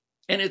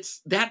 And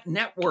it's that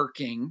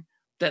networking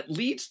that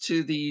leads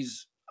to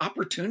these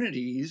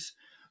opportunities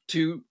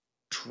to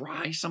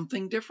try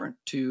something different,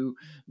 to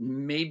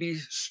maybe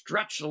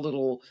stretch a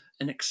little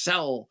and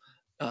excel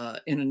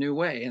in a new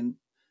way. And,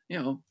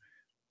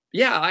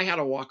 I had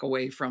to walk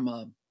away from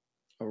a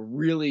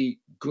really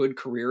good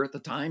career at the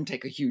time,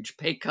 take a huge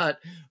pay cut,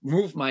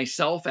 move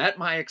myself at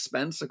my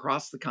expense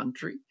across the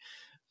country,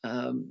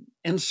 and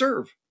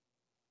serve.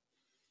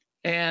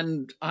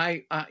 And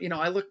I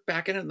look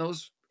back at it, and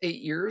those 8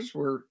 years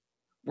were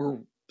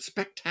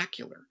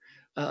spectacular.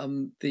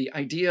 The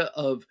idea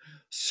of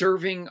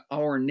serving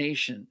our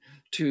nation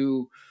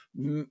to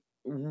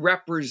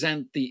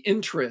represent the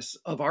interests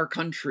of our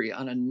country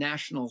on a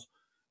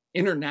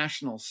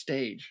international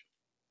stage.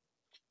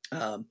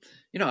 I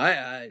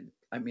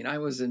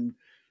was in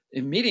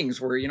meetings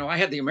where, I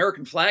had the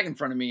American flag in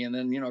front of me, and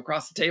then,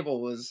 across the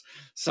table was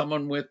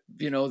someone with,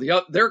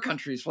 their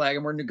country's flag,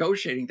 and we're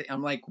negotiating.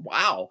 I'm like,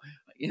 wow,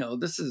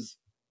 this is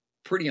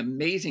pretty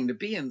amazing to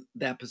be in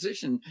that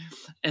position.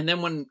 And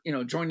then when,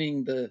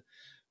 joining the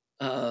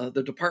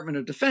Department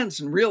of Defense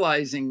and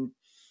realizing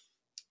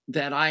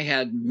that I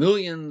had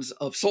millions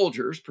of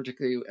soldiers,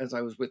 particularly as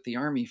I was with the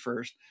Army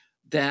first,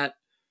 that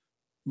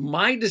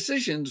my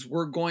decisions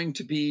were going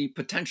to be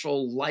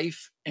potential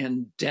life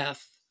and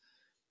death,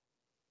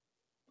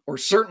 or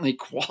certainly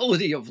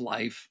quality of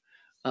life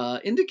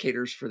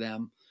indicators for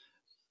them.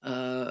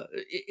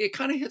 It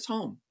kind of hits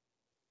home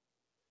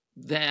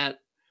that,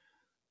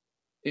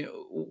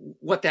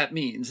 what that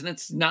means. And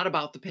it's not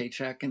about the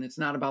paycheck, and it's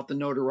not about the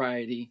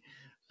notoriety.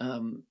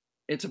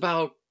 It's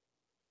about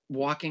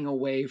walking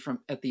away from,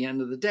 at the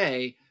end of the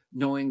day,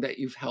 knowing that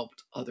you've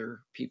helped other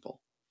people.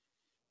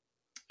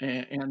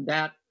 And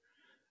that,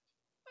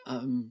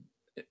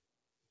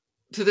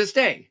 to this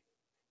day,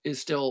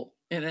 is still,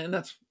 and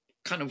that's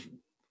kind of,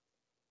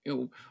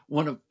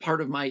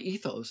 part of my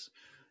ethos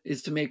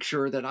is to make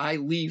sure that I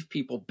leave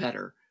people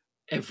better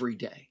every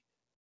day.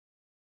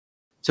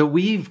 So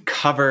we've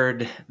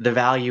covered the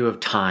value of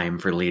time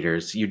for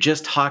leaders. You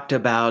just talked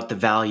about the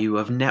value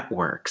of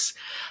networks.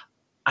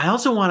 I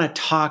also want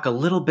to talk a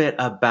little bit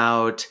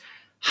about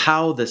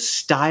how the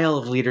style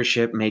of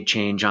leadership may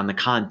change on the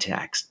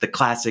context, the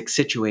classic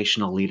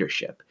situational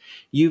leadership.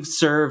 You've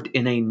served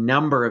in a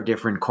number of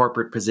different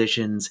corporate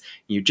positions.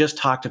 You just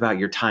talked about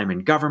your time in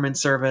government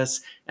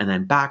service and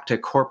then back to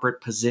corporate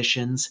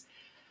positions.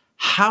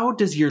 How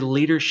does your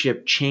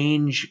leadership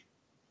change,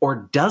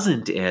 or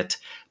doesn't it,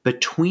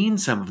 between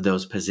some of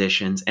those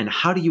positions, and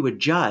how do you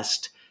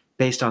adjust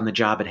based on the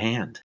job at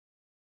hand?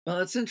 Well,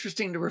 it's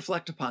interesting to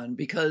reflect upon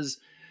because,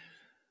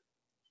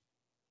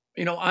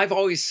 I've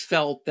always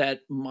felt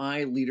that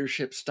my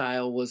leadership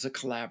style was a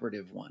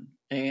collaborative one.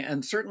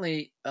 And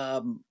certainly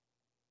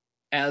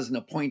as an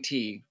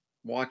appointee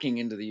walking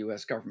into the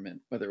U.S.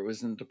 government, whether it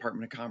was in the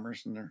Department of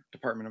Commerce and the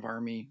Department of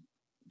Army,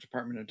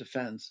 Department of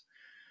Defense,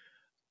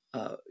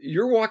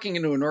 you're walking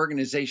into an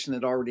organization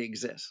that already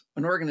exists,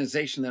 an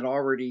organization that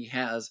already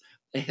has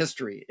a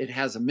history. It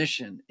has a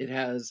mission. It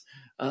has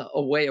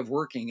a way of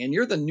working. And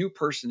you're the new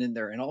person in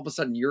there. And all of a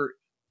sudden you're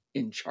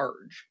in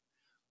charge,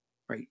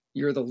 right?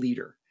 You're the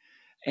leader.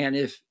 And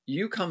if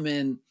you come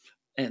in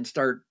and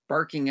start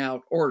barking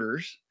out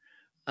orders,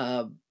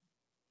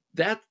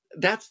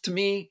 that's to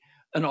me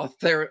an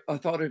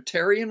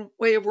authoritarian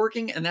way of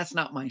working. And that's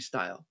not my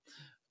style.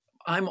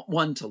 I'm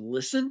one to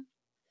listen.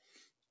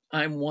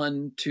 I'm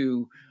one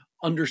to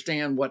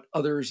understand what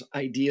others'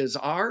 ideas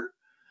are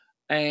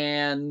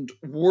and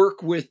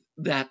work with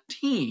that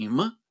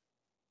team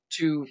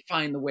to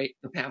find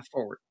the path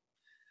forward.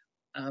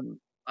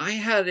 I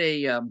had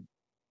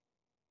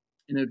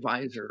an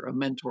advisor, a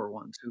mentor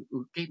once,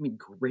 who gave me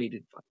great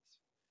advice.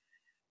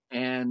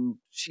 And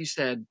she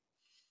said,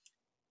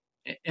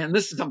 and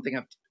this is something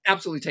I've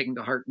absolutely taken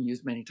to heart and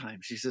used many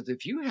times. She says,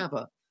 if you have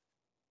a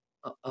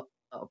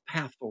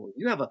path forward,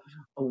 you have a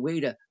way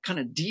to kind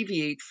of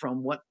deviate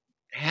from what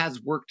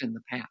has worked in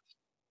the past,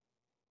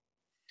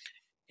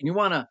 and you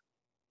want to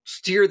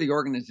steer the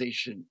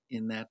organization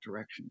in that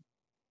direction,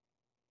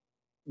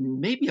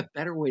 maybe a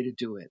better way to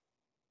do it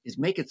is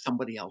make it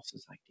somebody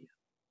else's idea.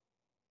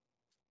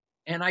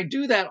 And I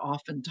do that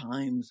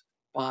oftentimes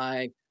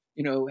by,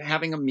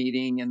 having a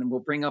meeting, and then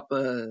we'll bring up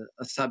a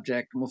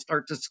subject and we'll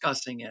start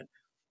discussing it.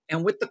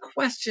 And with the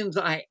questions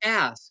I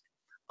ask,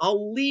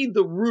 I'll lead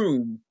the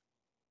room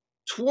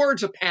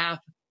towards a path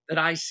that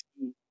I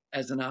see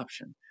as an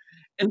option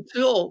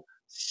until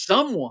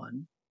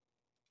someone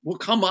will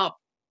come up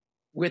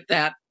with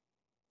that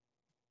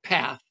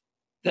path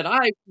that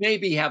I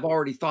maybe have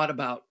already thought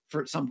about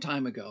for some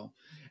time ago,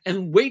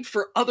 and wait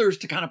for others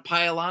to kind of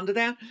pile onto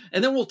that.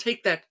 And then we'll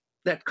take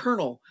that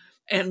kernel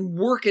and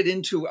work it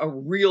into a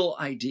real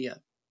idea.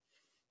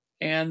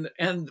 And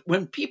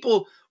when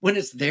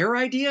it's their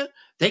idea,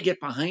 they get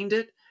behind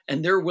it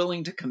and they're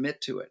willing to commit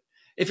to it.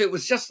 If it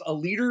was just a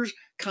leader's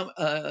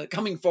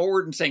coming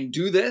forward and saying,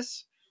 do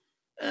this,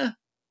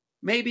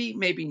 maybe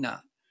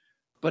not.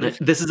 But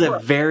this is a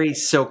very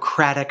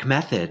Socratic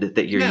method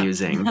that you're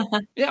using.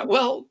 Yeah,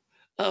 well,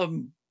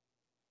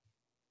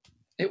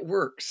 it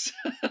works.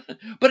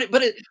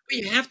 but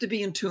you have to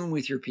be in tune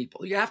with your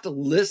people. You have to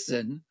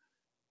listen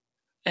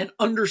and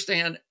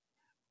understand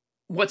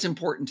what's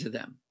important to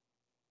them,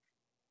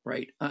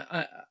 right?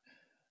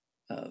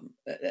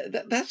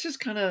 That's just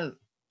kind of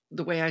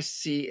the way I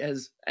see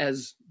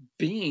as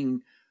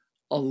being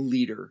a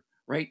leader,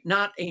 right?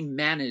 Not a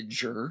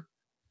manager,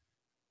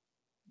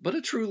 but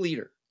a true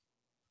leader.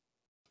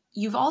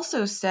 You've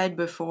also said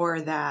before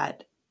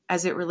that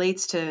as it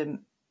relates to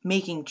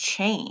making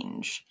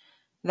change,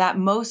 that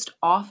most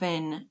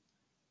often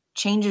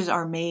changes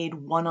are made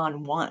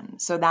one-on-one.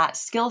 So that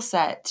skill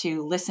set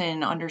to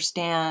listen,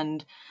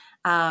 understand,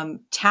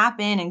 tap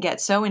in and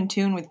get so in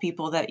tune with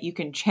people that you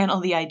can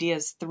channel the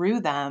ideas through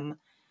them.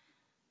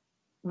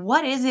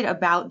 What is it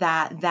about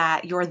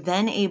that you're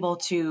then able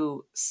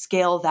to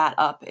scale that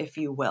up, if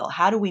you will?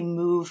 How do we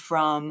move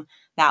from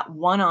that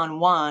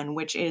one-on-one,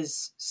 which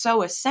is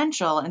so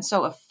essential and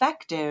so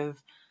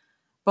effective,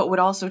 but would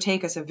also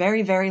take us a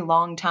very, very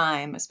long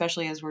time,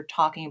 especially as we're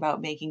talking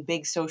about making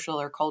big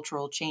social or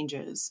cultural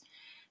changes?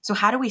 So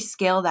how do we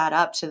scale that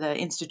up to the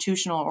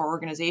institutional or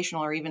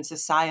organizational or even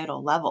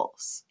societal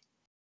levels?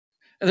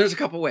 And there's a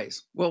couple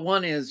ways. Well,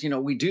 one is,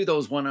 we do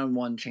those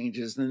one-on-one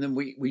changes, and then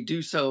we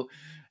do so,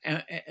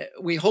 and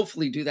we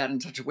hopefully do that in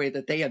such a way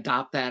that they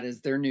adopt that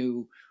as their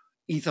new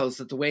ethos,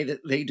 that the way that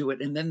they do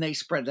it, and then they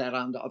spread that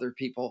on to other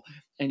people,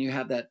 and you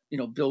have that,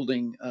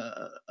 building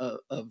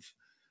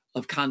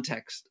of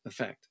context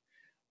effect.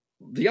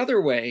 The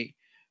other way,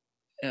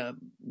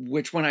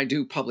 which when I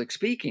do public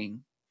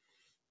speaking,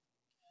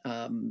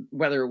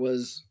 whether it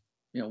was,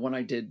 when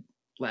I did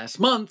last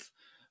month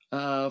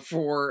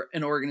for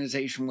an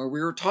organization where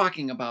we were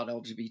talking about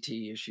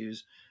LGBT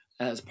issues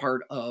as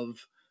part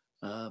of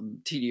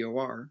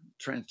TDOR,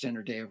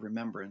 Transgender Day of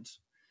Remembrance,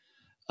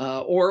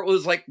 or it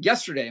was like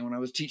yesterday when I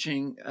was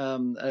teaching,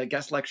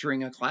 guest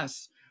lecturing a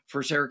class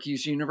for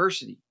Syracuse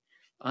University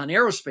on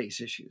aerospace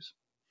issues,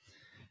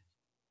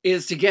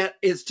 is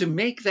to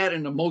make that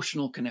an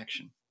emotional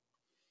connection,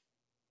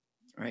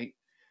 right?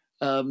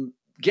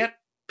 Get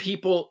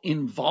people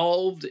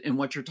involved in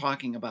what you're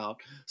talking about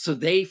so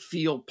they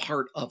feel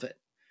part of it.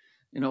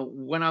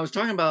 When I was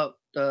talking about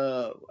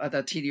at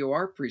that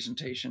TDOR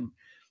presentation,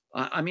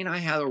 I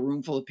had a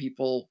room full of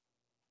people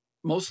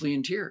mostly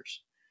in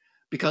tears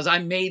because I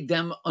made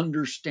them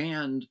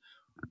understand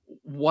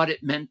what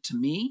it meant to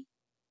me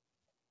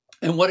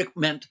and what it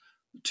meant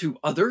to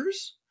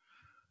others,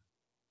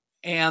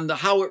 and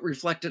how it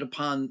reflected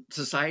upon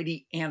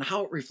society and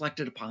how it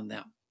reflected upon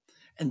them.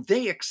 And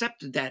they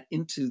accepted that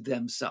into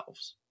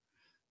themselves.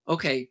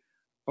 Okay,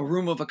 a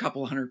room of a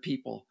couple hundred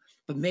people,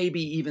 but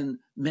maybe even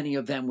many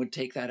of them would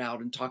take that out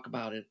and talk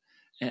about it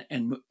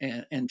and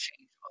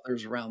change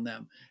others around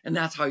them. And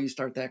that's how you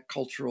start that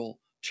cultural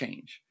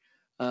change.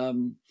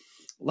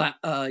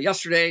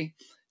 Yesterday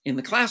in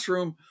the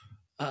classroom,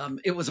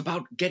 it was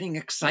about getting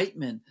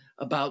excitement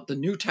about the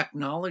new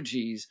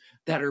technologies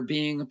that are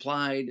being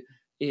applied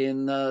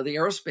in the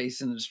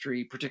aerospace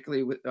industry,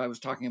 particularly I was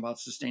talking about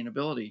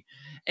sustainability,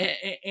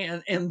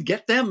 and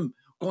get them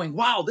going,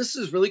 wow, this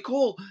is really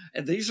cool.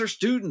 And these are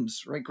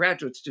students, right?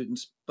 Graduate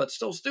students, but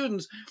still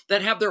students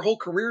that have their whole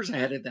careers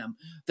ahead of them,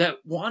 that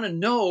want to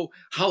know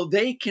how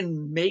they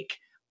can make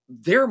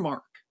their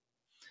mark,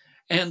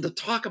 and to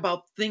talk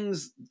about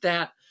things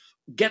that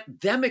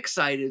get them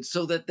excited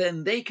so that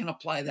then they can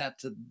apply that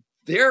to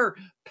their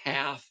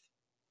path.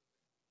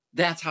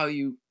 That's how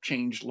you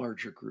change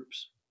larger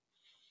groups.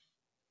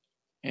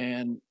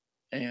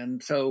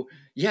 And so,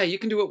 yeah, you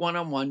can do it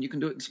one-on-one. You can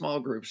do it in small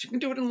groups. You can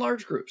do it in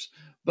large groups,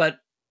 but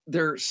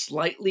they're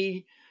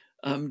slightly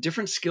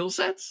different skill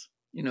sets.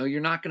 You're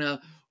not going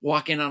to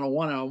walk in on a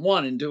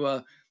one-on-one and do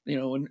an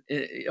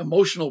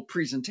emotional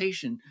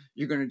presentation.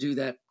 You're going to do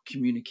that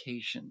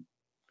communication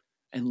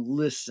and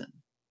listen.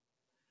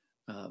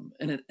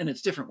 And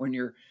it's different when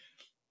you're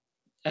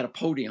at a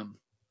podium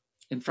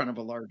in front of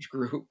a large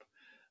group,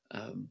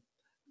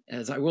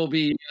 as I will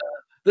be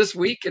this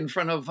week in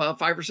front of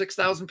 5,000 or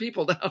 6,000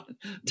 people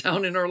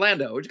down in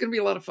Orlando. It's going to be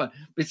a lot of fun.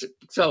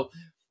 So,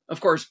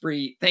 of course,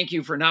 Bree, thank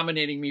you for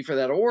nominating me for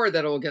that award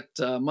that will get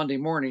Monday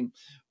morning.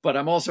 But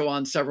I'm also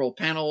on several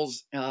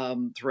panels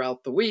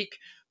throughout the week,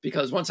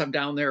 because once I'm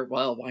down there,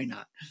 well, why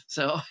not?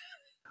 So.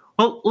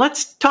 Well,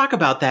 let's talk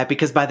about that,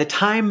 because by the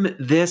time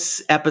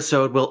this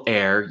episode will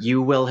air,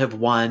 you will have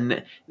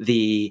won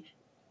the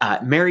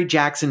Mary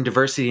Jackson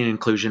Diversity and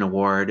Inclusion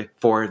Award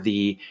for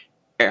AIAA.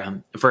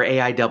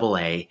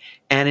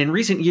 And in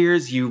recent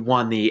years, you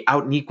won the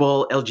Out and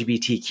Equal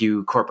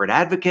LGBTQ Corporate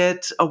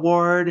Advocate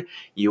Award.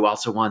 You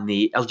also won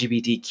the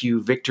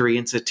LGBTQ Victory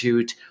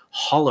Institute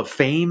Hall of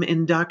Fame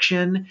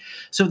induction.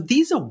 So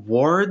these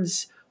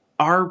awards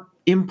are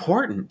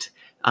important.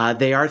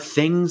 They are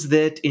things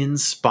that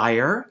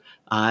inspire.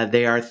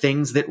 They are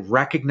things that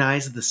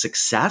recognize the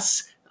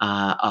success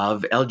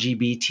of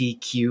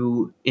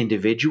LGBTQ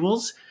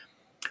individuals.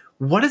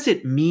 What does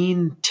it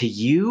mean to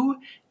you?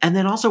 And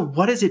then also,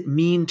 what does it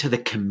mean to the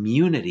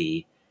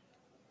community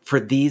for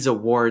these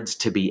awards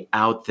to be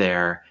out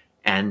there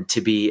and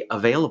to be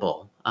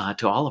available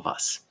to all of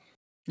us?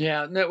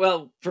 Yeah, no,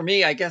 well, for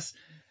me, I guess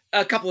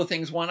a couple of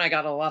things. One, I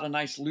got a lot of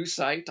nice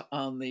lucite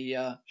on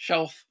the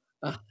shelf.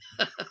 But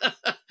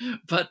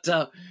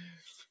I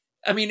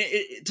mean,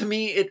 to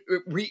me,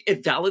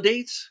 it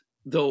validates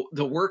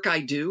the work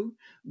I do.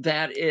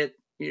 That it,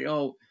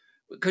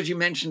 because you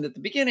mentioned at the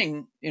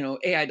beginning,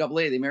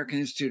 AIAA, the American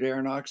Institute of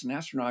Aeronautics and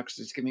Astronautics,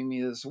 is giving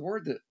me this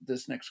award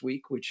this next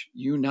week, which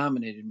you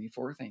nominated me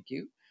for. Thank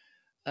you.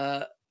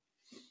 I'm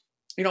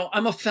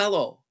a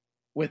fellow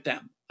with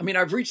them. I mean,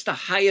 I've reached the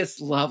highest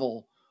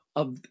level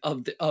of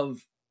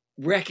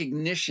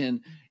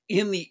recognition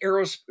in the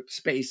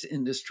aerospace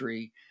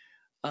industry,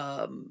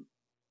 and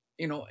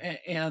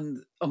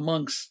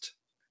amongst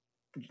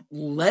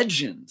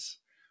legends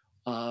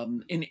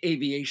in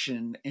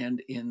aviation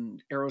and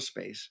in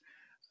aerospace.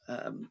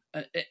 And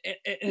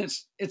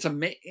it's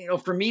amazing,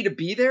 for me to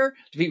be there,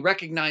 to be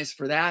recognized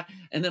for that,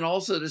 and then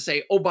also to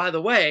say, oh, by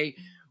the way,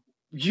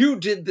 you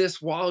did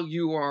this while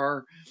you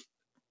are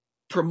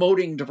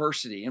promoting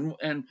diversity.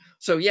 And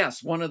so,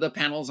 yes, one of the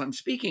panels I'm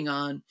speaking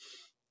on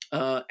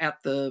at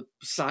the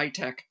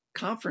SciTech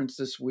conference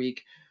this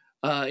week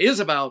is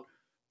about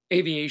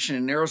aviation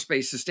and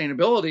aerospace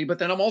sustainability. But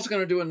then I'm also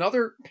going to do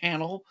another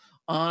panel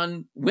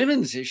on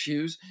women's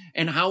issues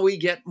and how we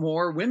get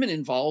more women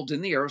involved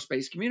in the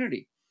aerospace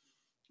community,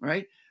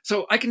 right?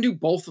 So I can do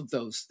both of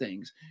those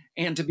things,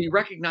 and to be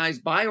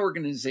recognized by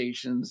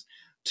organizations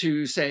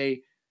to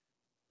say,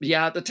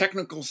 yeah, the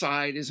technical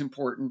side is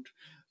important,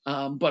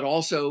 but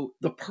also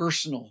the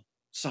personal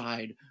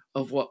side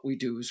of what we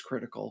do is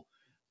critical.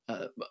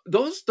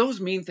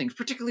 Those mean things,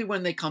 particularly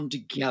when they come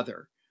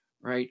together,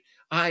 right?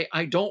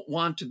 I don't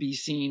want to be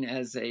seen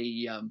as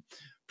a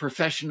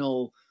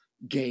professional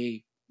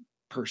gay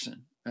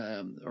person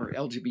or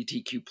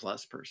LGBTQ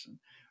plus person,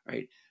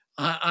 right?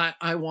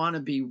 I want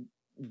to be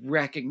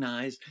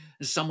recognized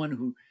as someone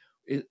who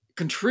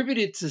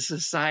contributed to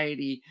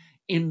society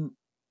in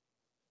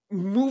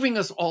moving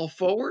us all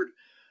forward,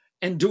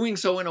 and doing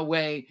so in a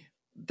way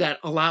that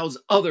allows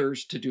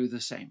others to do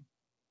the same.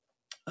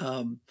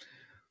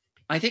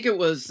 I think it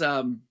was,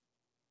 oh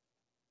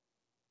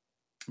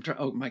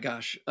my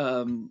gosh,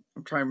 I'm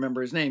trying to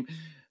remember his name.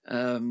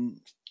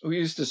 We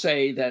used to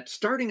say that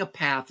starting a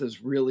path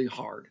is really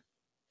hard.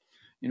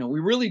 We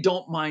really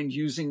don't mind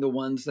using the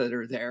ones that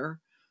are there.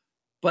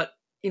 But,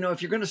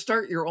 if you're going to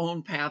start your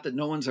own path that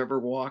no one's ever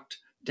walked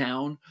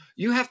down,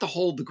 you have to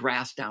hold the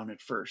grass down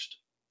at first,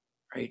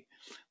 right?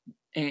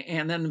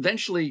 And then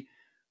eventually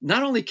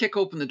not only kick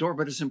open the door,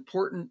 but it's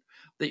important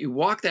that you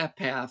walk that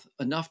path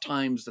enough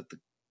times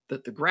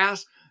that the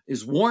grass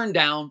is worn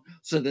down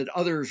so that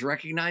others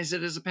recognize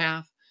it as a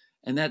path.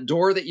 And that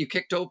door that you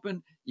kicked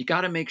open, you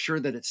got to make sure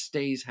that it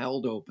stays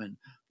held open,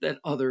 that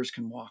others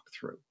can walk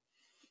through.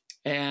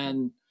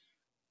 And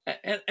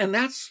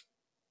that's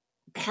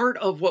part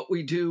of what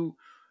we do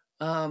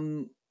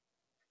in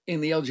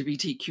the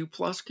LGBTQ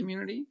plus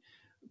community.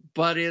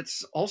 But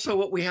it's also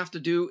what we have to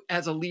do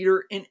as a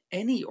leader in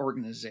any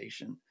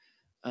organization,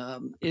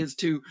 is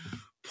to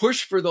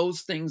push for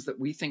those things that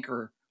we think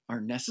are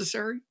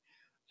necessary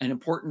and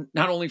important,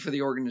 not only for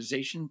the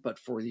organization, but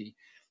for the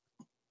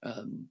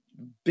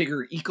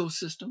bigger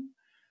ecosystem,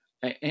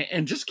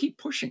 and just keep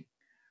pushing.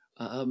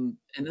 And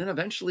then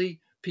eventually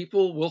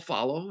people will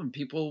follow, and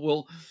people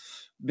will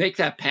make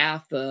that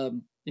path,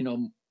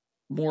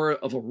 more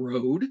of a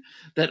road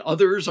that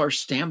others are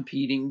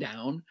stampeding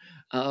down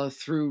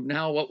through.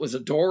 Now what was a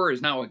door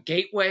is now a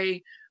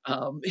gateway,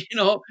 and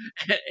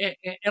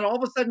all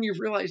of a sudden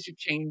you've realized you've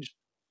changed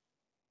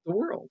the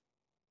world.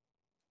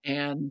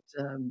 And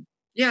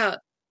yeah,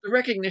 the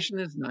recognition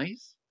is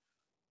nice,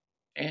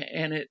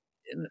 and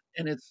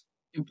it's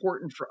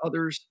important for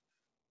others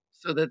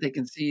so that they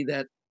can see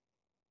that,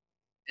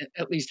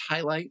 at least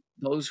highlight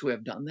those who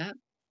have done that.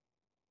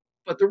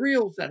 But the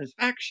real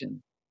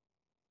satisfaction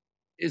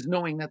is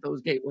knowing that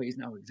those gateways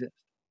now exist,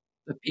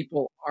 that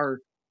people are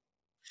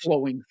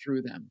flowing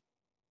through them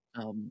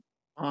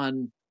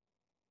on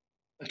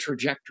a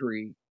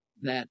trajectory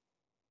that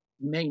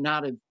may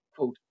not have,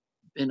 quote,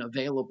 been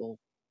available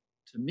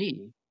to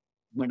me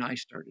when I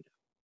started.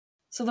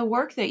 So the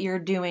work that you're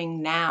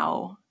doing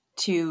now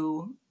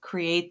to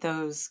create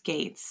those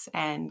gates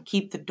and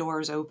keep the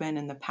doors open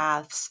and the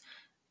paths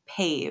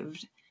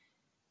paved,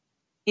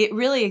 it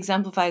really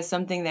exemplifies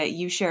something that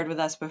you shared with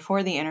us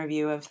before the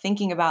interview of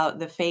thinking about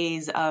the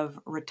phase of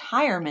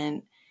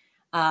retirement,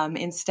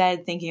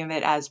 instead thinking of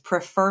it as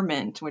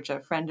preferment, which a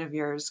friend of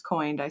yours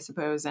coined, I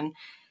suppose. And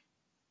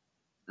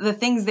the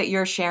things that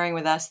you're sharing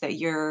with us that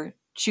you're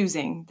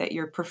choosing, that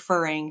you're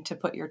preferring to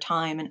put your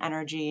time and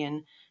energy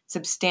and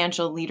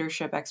substantial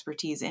leadership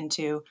expertise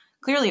into,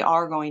 clearly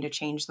are going to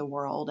change the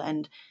world.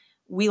 And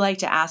we like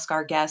to ask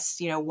our guests,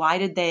 why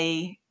did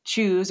they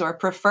choose or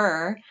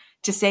prefer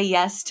to say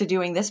yes to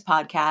doing this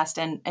podcast?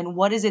 And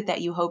what is it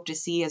that you hope to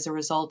see as a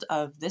result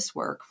of this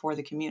work for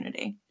the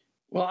community?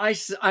 Well,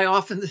 I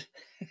often,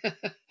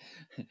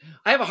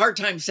 I have a hard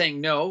time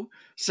saying no.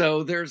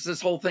 So there's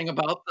this whole thing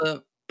about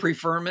the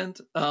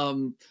preferment,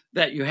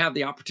 that you have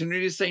the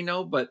opportunity to say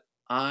no, but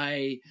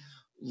I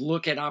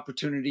look at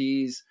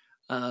opportunities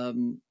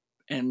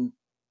and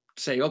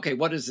say, okay,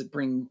 what does it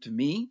bring to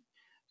me?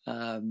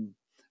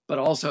 But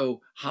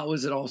also, how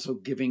is it also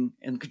giving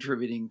and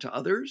contributing to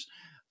others?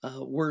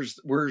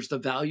 Where's the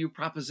value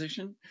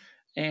proposition?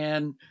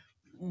 And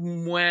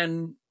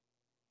when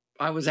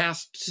I was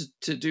asked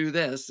to do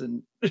this,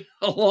 and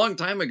a long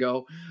time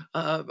ago,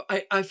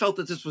 I felt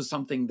that this was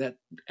something that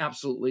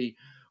absolutely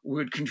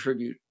would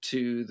contribute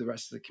to the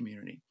rest of the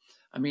community.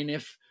 I mean,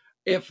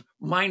 if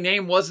my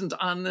name wasn't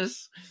on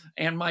this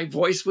and my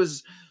voice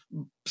was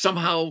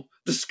somehow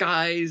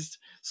disguised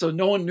so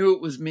no one knew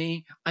it was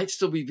me, I'd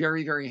still be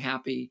very, very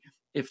happy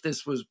if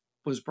this was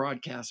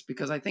broadcast,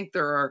 because I think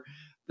there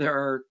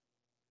are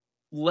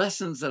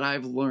lessons that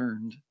I've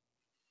learned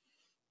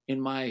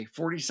in my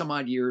 40 some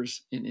odd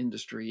years in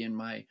industry, in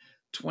my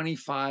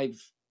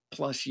 25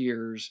 plus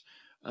years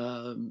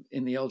in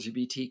the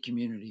LGBT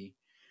community,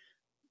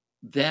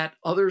 that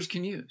others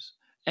can use.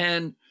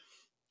 And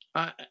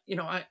I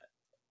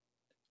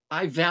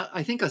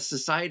think a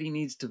society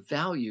needs to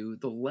value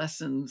the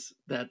lessons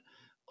that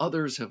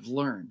others have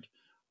learned.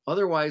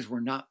 Otherwise,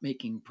 we're not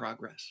making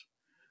progress,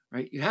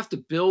 right? You have to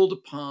build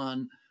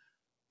upon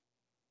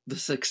the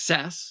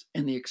success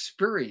and the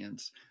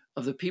experience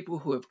of the people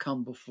who have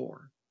come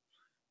before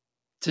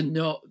to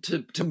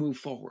move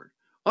forward.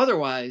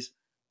 Otherwise,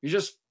 you're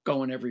just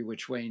going every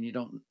which way, and you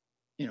don't,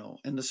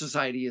 and the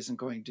society isn't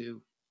going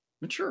to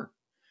mature.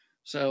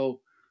 So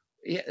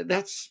yeah,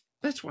 that's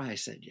why I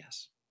said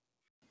yes.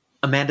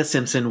 Amanda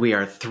Simpson, we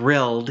are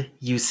thrilled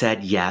you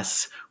said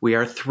yes. We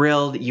are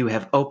thrilled you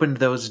have opened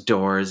those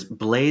doors,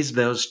 blazed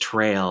those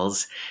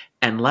trails,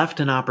 and left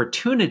an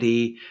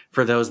opportunity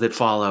for those that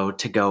follow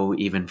to go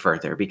even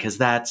further, because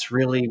that's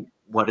really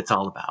what it's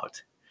all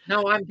about.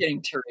 No, I'm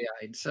getting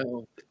teary-eyed,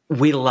 so...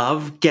 We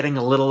love getting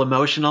a little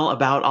emotional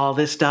about all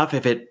this stuff.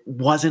 If it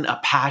wasn't a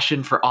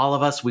passion for all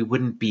of us, we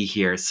wouldn't be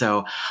here.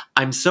 So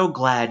I'm so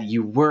glad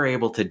you were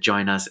able to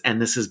join us,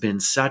 and this has been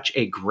such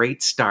a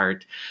great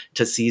start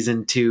to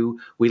season 2.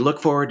 We look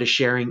forward to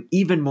sharing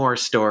even more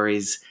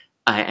stories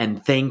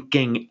and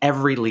thanking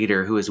every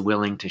leader who is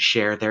willing to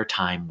share their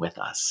time with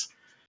us.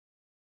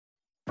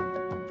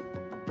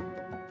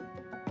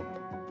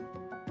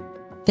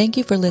 Thank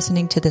you for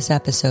listening to this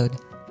episode.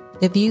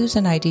 The views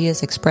and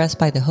ideas expressed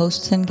by the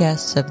hosts and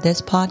guests of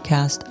this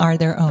podcast are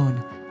their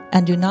own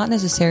and do not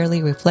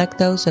necessarily reflect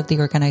those of the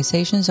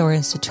organizations or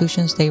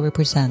institutions they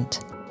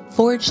represent.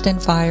 Forged in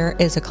Fire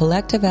is a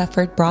collective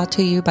effort brought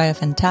to you by a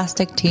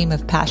fantastic team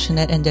of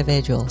passionate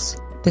individuals.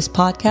 This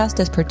podcast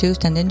is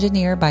produced and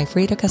engineered by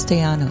Frida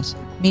Castellanos,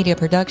 media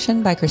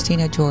production by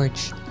Christina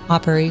George,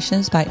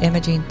 operations by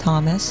Imogene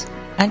Thomas,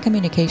 and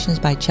communications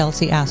by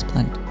Chelsea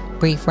Asplund.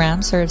 Brief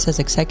Ram serves as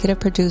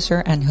executive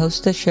producer and hosts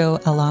the show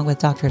along with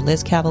Dr.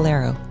 Liz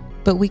Cavallero.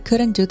 But we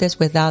couldn't do this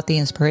without the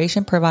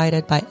inspiration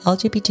provided by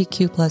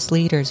LGBTQ+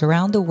 leaders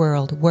around the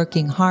world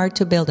working hard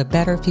to build a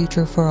better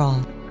future for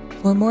all.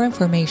 For more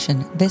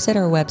information, visit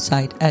our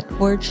website at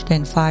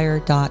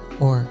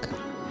forgedinfire.org.